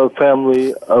from a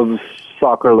family of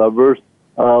soccer lovers.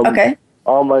 Okay.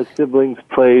 All my siblings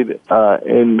played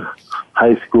in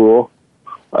high school.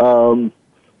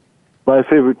 My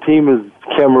favorite team is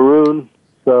Cameroon,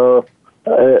 so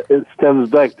it stems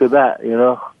back to that, you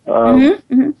know. And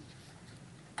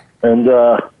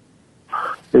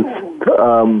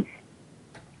it's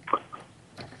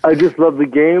I just love the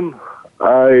game.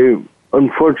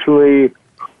 Unfortunately,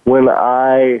 when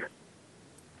I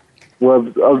was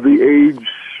of the age,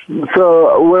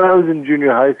 so when I was in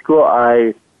junior high school,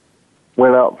 I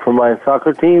went out for my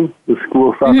soccer team, the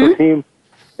school soccer team,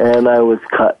 and I was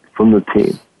cut from the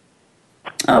team.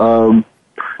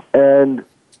 And,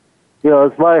 you know,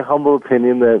 it's my humble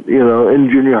opinion that, you know, in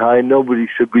junior high, nobody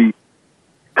should be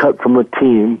cut from a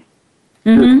team.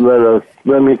 Just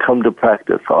let me come to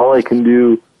practice. All I can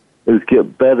do is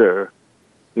get better,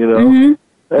 you know.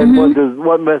 And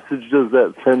what message does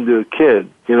that send to a kid,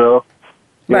 you know?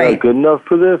 You're not good enough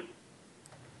for this?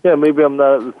 Yeah, maybe I'm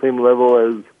not at the same level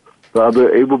as the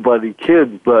other able-bodied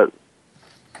kids, but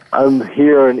I'm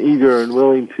here and eager and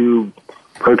willing to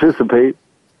participate.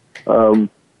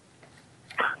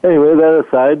 Anyway, that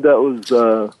aside, that was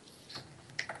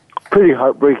pretty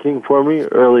heartbreaking for me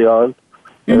early on.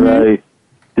 And I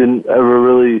didn't ever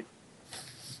really,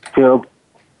 you know,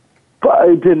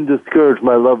 I didn't discourage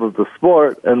my love of the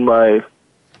sport and my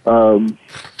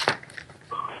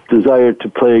desire to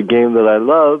play a game that I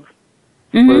love,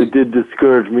 but it did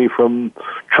discourage me from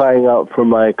trying out for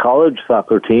my college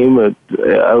soccer team.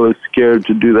 I was scared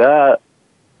to do that.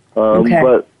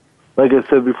 But like I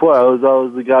said before, I was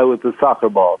always the guy with the soccer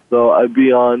ball. So I'd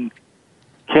be on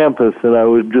campus and I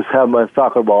would just have my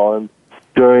soccer ball, and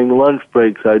during lunch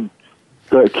breaks I'd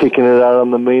start kicking it out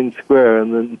on the main square,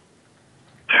 and then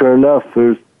sure enough,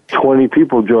 there's 20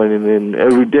 people joining in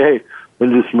every day,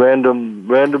 and just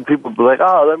random people be like,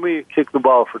 "Oh, let me kick the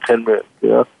ball for 10 minutes." You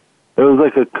know, it was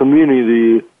like a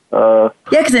community.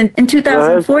 Because in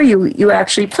 2004 you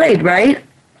actually played, right?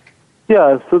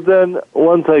 Yeah. So then,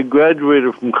 once I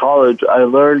graduated from college, I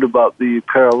learned about the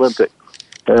Paralympics,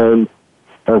 and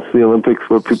that's the Olympics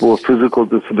for people with physical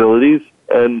disabilities.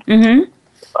 And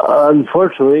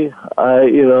unfortunately,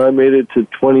 I made it to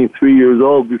 23 years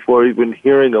old before even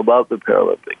hearing about the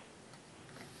Paralympics.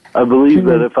 I believe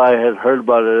that if I had heard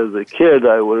about it as a kid,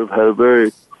 I would have had a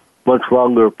very much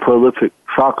longer, prolific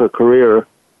soccer career.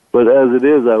 But as it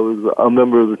is, I was a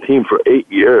member of the team for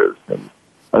 8 years. And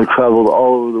I traveled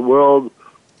all over the world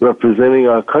representing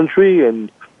our country and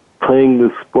playing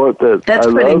the sport that I love. That's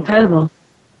pretty incredible.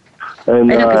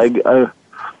 And I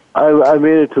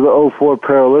made it to the 2004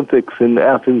 Paralympics in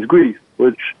Athens, Greece,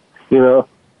 which, you know,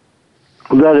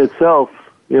 that itself,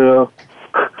 you know,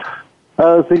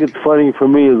 I think it's funny for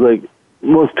me is like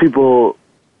most people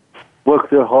work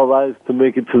their whole lives to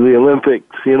make it to the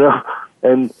Olympics, you know,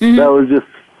 and that was just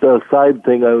a side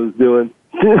thing I was doing.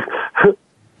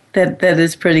 That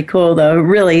is pretty cool, though. It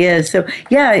really is. So,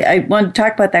 yeah, I want to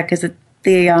talk about that because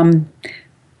the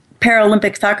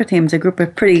Paralympic soccer team is a group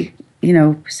of pretty, you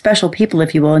know, special people,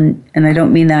 if you will, and I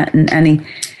don't mean that in any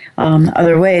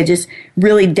other way. Just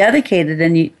really dedicated,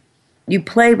 and you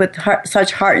play with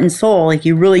such heart and soul, like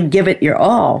you really give it your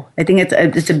all. I think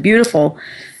it's a beautiful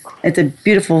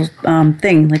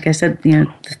thing. Like I said, you know,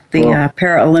 the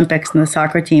Paralympics and the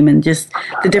soccer team, and just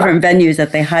the different venues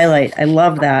that they highlight. I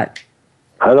love that.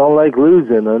 I don't like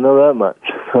losing. I know that much.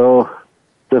 So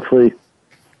definitely.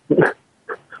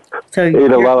 So ate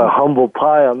a lot of humble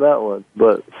pie on that one,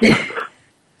 but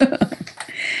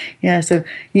yeah. So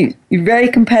you're very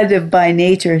competitive by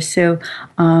nature. So,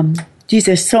 geez,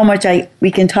 there's so much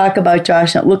we can talk about,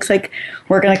 Josh. And it looks like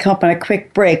we're going to come up on a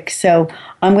quick break. So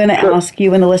I'm going to ask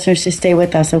you and the listeners to stay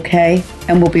with us, okay?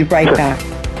 And we'll be right back.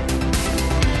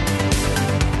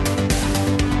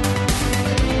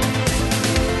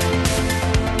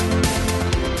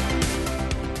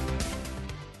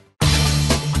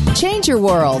 Change your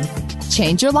world.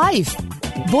 Change your life.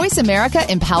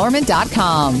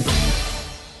 VoiceAmericaEmpowerment.com.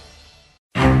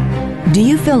 Do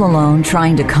you feel alone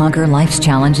trying to conquer life's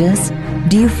challenges?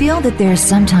 Do you feel that there's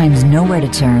sometimes nowhere to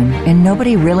turn and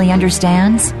nobody really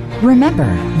understands?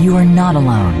 Remember, you are not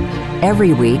alone.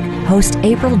 Every week, host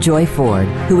April Joy Ford,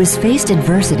 who has faced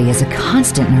adversity as a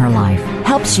constant in her life,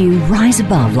 helps you rise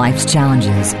above life's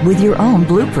challenges with your own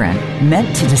blueprint,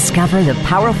 meant to discover the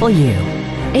powerful you.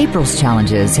 April's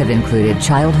challenges have included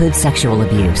childhood sexual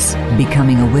abuse,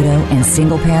 becoming a widow and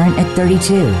single parent at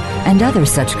 32, and other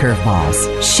such curveballs.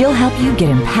 She'll help you get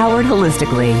empowered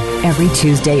holistically every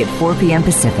Tuesday at 4 p.m.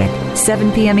 Pacific,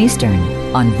 7 p.m. Eastern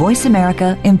on Voice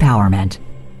America Empowerment.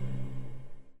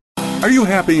 Are you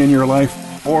happy in your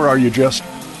life, or are you just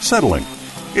settling?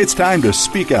 It's time to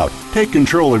speak out, take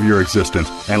control of your existence,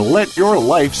 and let your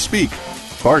life speak.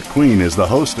 Bart Queen is the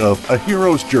host of A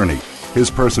Hero's Journey. His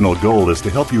personal goal is to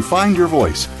help you find your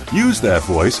voice, use that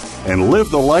voice, and live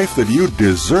the life that you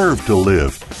deserve to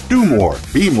live. Do more,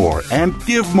 be more, and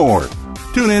give more.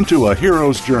 Tune in to A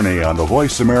Hero's Journey on the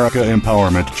Voice America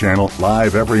Empowerment Channel,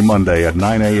 live every Monday at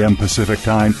 9 a.m. Pacific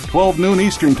Time, 12 noon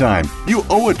Eastern Time. You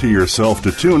owe it to yourself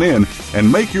to tune in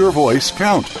and make your voice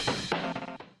count.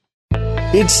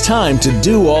 It's time to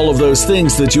do all of those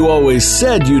things that you always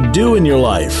said you'd do in your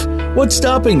life. What's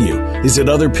stopping you? Is it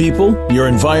other people, your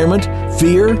environment,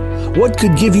 fear? What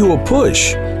could give you a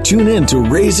push? Tune in to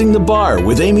Raising the Bar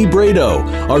with Amy Brado.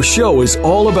 Our show is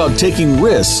all about taking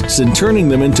risks and turning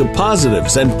them into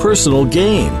positives and personal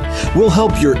gain. We'll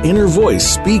help your inner voice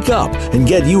speak up and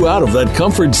get you out of that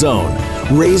comfort zone.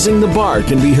 Raising the Bar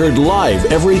can be heard live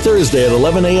every Thursday at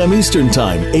 11 a.m. Eastern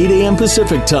Time, 8 a.m.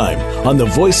 Pacific Time on the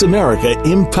Voice America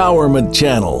Empowerment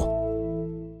Channel.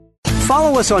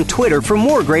 Follow us on Twitter for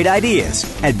more great ideas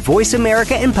at Voice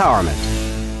America Empowerment.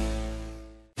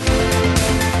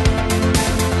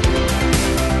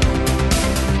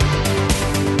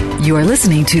 You are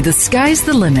listening to The Sky's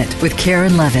the Limit with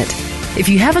Karen Leavitt. If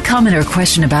you have a comment or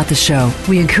question about the show,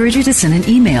 we encourage you to send an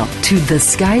email to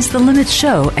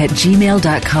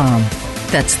thesky'sthelimitshow@gmail.com.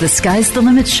 That's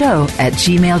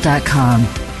thesky'sthelimitshow@gmail.com.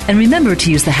 And remember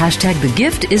to use the hashtag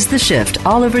 #TheGiftIsTheShift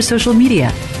all over social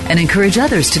media and encourage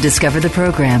others to discover the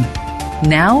program.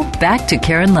 Now, back to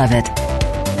Karen Leavitt.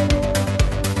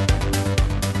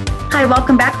 Hi,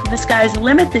 welcome back to The Sky's the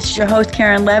Limit. This is your host,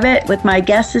 Karen Leavitt, with my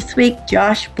guest this week,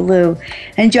 Josh Blue.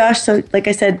 And Josh, so like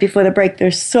I said before the break,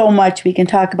 there's so much we can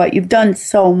talk about. You've done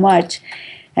so much,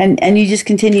 and you just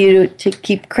continue to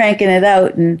keep cranking it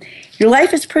out. And your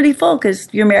life is pretty full because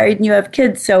you're married and you have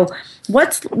kids. So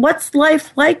what's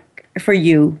life like for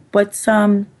you?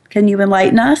 Can you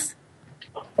enlighten us?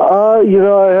 I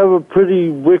have a pretty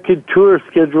wicked tour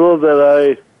schedule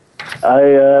that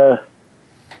I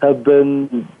have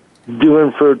been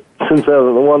doing since I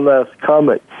won last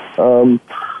comic.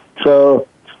 So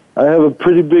I have a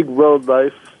pretty big road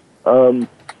life. But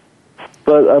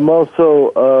I'm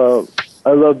also,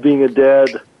 I love being a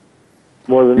dad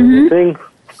more than anything.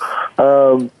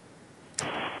 I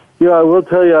will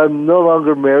tell you I'm no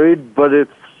longer married, but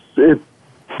it's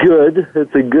good.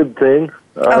 It's a good thing.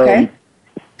 Okay.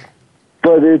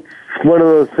 But it's one of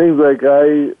those things like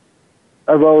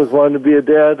I've always wanted to be a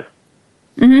dad.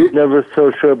 Never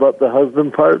so sure about the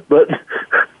husband part, but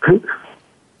I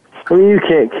mean, you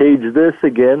can't cage this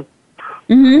again.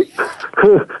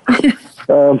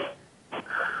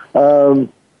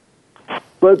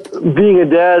 But being a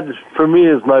dad for me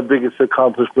is my biggest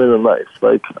accomplishment in life.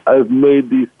 Like, I've made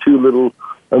these two little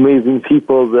amazing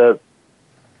people that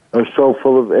are so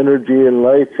full of energy and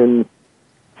life, and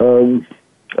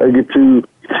I get to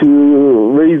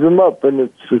raise them up, and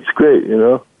it's great, you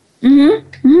know. I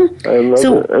love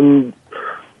it. And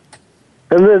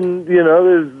then,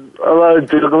 there's a lot of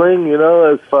juggling,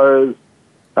 as far as,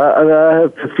 I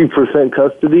have 50%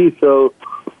 custody, so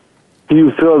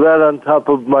you throw that on top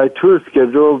of my tour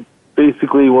schedule.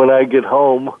 Basically, when I get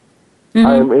home,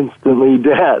 I am instantly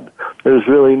dad. There's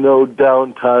really no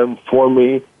downtime for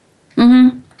me.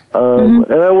 And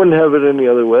I wouldn't have it any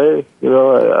other way.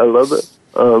 I love it.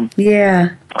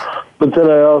 Yeah. But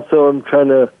then I also am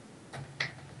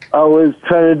always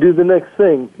trying to do the next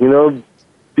thing,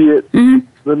 be it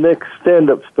the next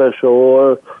stand-up special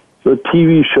or a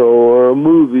TV show or a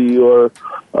movie, or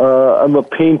I'm a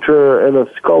painter and a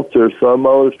sculptor, so I'm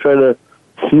always trying to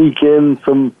sneak in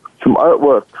some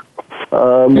artwork.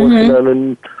 I'm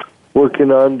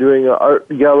working on doing an art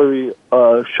gallery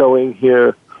showing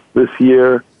here this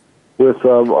year with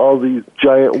all these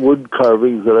giant wood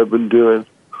carvings that I've been doing.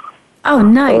 Oh,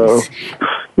 nice.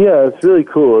 Yeah, it's really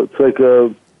cool. It's like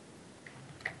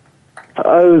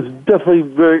I was definitely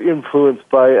very influenced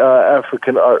by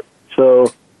African art, so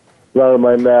a lot of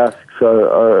my masks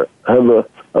have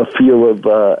a feel of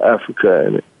Africa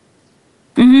in it.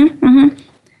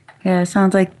 Yeah, it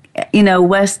sounds like,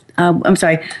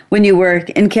 when you were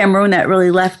in Cameroon, that really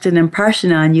left an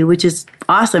impression on you, which is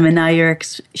awesome, and now you're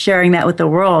sharing that with the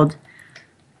world.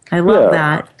 I love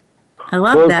that. I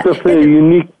love that. It's definitely a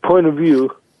unique point of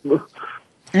view.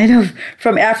 I know,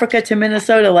 from Africa to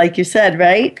Minnesota, like you said,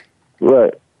 right?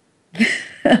 Right.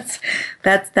 That's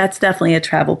definitely a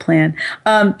travel plan.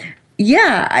 Do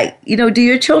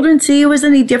your children see you as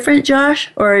any different,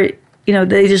 Josh? Or,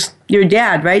 they just, your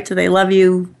dad, right? So they love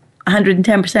you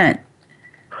 110%.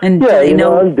 And yeah, they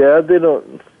know I'm dad. They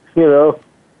don't,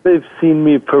 they've seen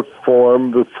me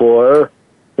perform before.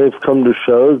 They've come to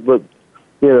shows, but,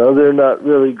 they're not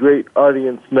really great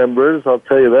audience members. I'll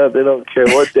tell you that. They don't care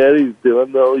what daddy's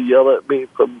doing. They'll yell at me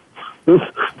from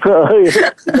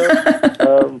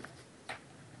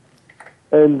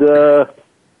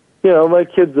my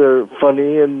kids are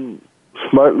funny and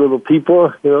smart little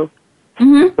people,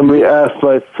 Somebody asked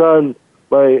my son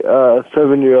my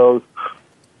 7-year-old,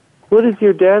 what does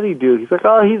your daddy do? He's like,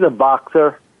 oh, he's a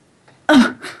boxer.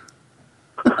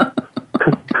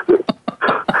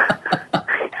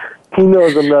 He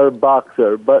knows I'm not a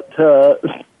boxer, but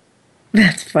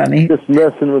that's funny. Just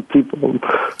messing with people.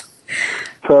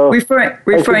 So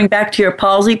referring back to your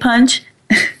palsy punch.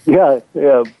 Yeah,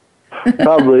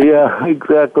 probably, yeah,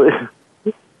 exactly.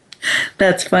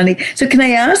 That's funny. So, can I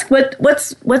ask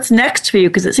what's next for you?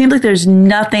 Because it seems like there's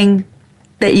nothing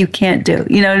that you can't do.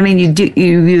 You know what I mean?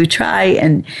 You try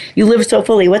and you live so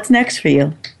fully. What's next for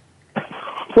you?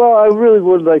 Well, I really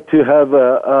would like to have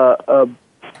a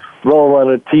role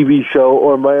on a TV show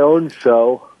or my own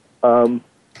show. I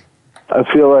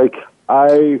feel like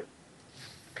I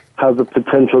have the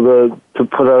potential to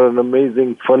put out an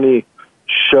amazing, funny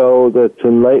show that's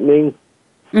enlightening.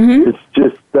 Mm-hmm. It's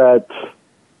just that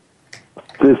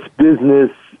this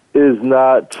business is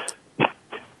not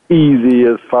easy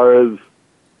as far as,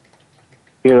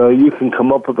 you can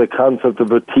come up with a concept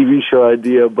of a TV show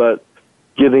idea, but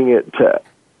getting it to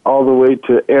all the way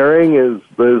to airing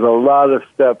there's a lot of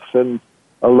steps and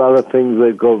a lot of things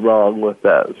that go wrong with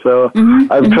that. So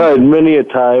I've tried many a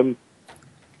time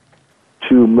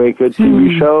to make a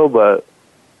TV show, but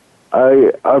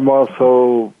I'm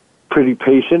also pretty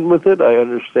patient with it. I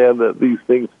understand that these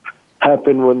things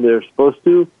happen when they're supposed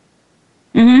to.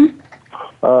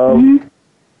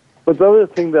 But the other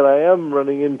thing that I am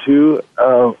running into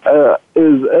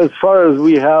is, as far as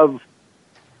we have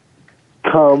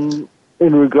come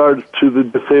in regards to the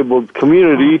disabled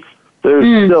community,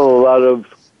 there's still a lot of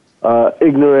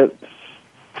ignorance,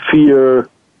 fear.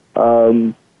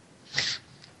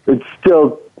 It's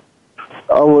still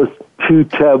almost too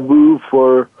taboo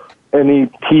for any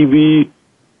TV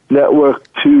network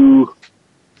to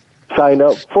sign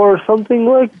up for something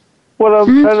like what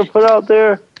I'm trying to put out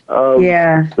there.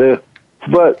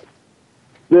 But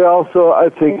they also, I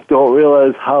think, don't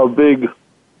realize how big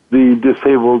the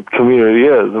disabled community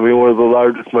is. I mean, we're the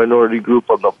largest minority group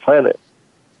on the planet.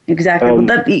 Exactly. And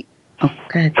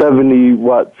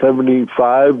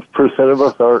 75% of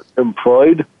us are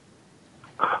employed.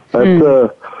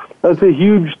 That's a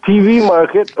huge TV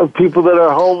market of people that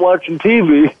are home watching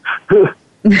TV.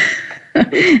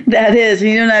 That is.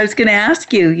 And I was going to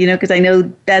ask you, because I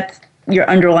know that's your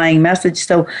underlying message.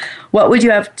 So what would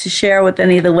you have to share with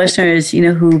any of the listeners,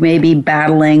 who may be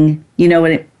battling,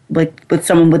 with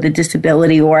someone with a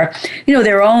disability or,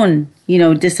 their own,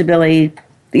 disability,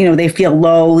 they feel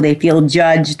low, they feel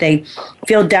judged, they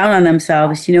feel down on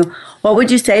themselves, what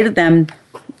would you say to them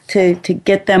to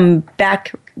get them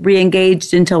back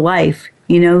re-engaged into life,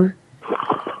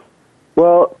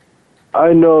 Well,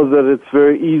 I know that it's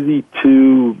very easy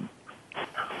to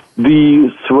be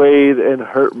swayed and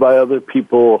hurt by other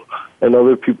people and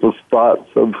other people's thoughts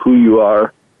of who you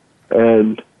are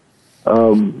and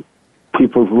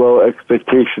people's low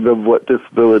expectation of what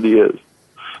disability is.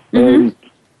 And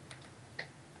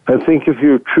I think if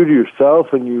you're true to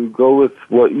yourself and you go with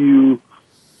what you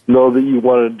know that you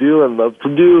want to do and love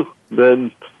to do,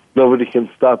 then nobody can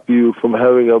stop you from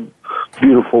having a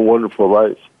beautiful, wonderful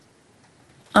life.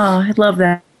 Oh, I love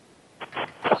that.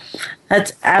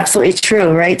 That's absolutely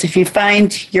true, right? So if you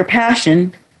find your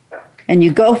passion and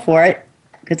you go for it,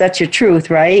 because that's your truth,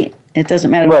 right? It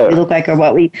doesn't matter what we look like or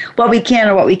what we can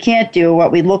or what we can't do, or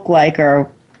what we look like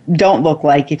or don't look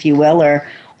like, if you will, or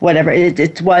whatever.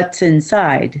 It's what's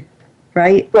inside,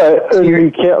 right? Right, and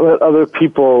you can't let other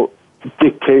people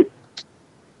dictate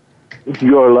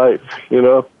your life,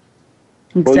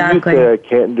 Exactly. Well, you say I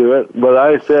can't do it, but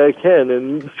I say I can,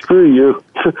 and screw you.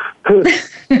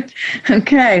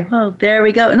 Okay, well, there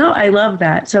we go. No, I love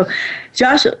that. So,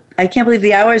 Josh, I can't believe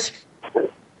the hours.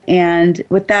 And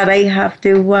with that, I have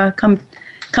to come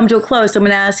to a close. So I'm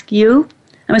going to ask you.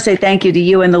 I'm going to say thank you to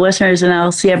you and the listeners, and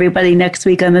I'll see everybody next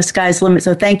week on The Sky's the Limit.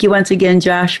 So thank you once again,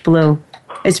 Josh Blue.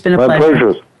 It's been a pleasure. My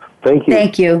pleasure. Thank you.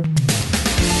 Thank you.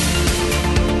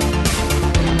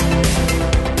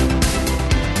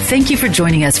 Thank you for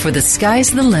joining us for The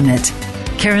Sky's the Limit.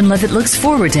 Karen Leavitt looks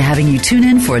forward to having you tune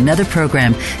in for another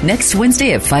program next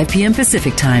Wednesday at 5 p.m.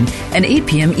 Pacific Time and 8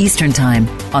 p.m. Eastern Time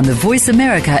on the Voice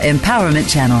America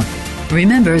Empowerment Channel.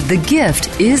 Remember, the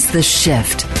gift is the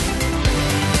shift.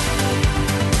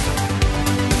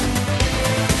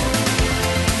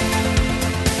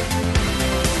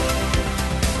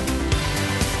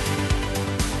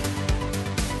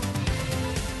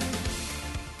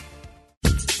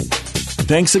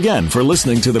 Thanks again for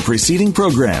listening to the preceding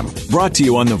program brought to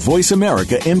you on the Voice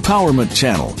America Empowerment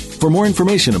Channel. For more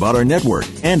information about our network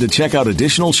and to check out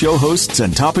additional show hosts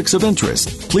and topics of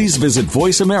interest, please visit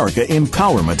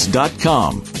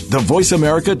voiceamericaempowerment.com. The Voice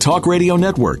America Talk Radio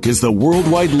Network is the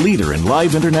worldwide leader in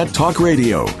live Internet talk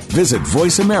radio. Visit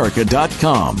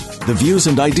voiceamerica.com. The views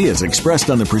and ideas expressed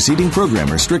on the preceding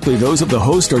program are strictly those of the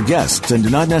host or guests and do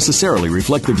not necessarily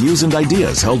reflect the views and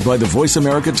ideas held by the Voice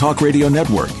America Talk Radio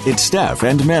Network, its staff,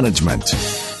 and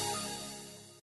management.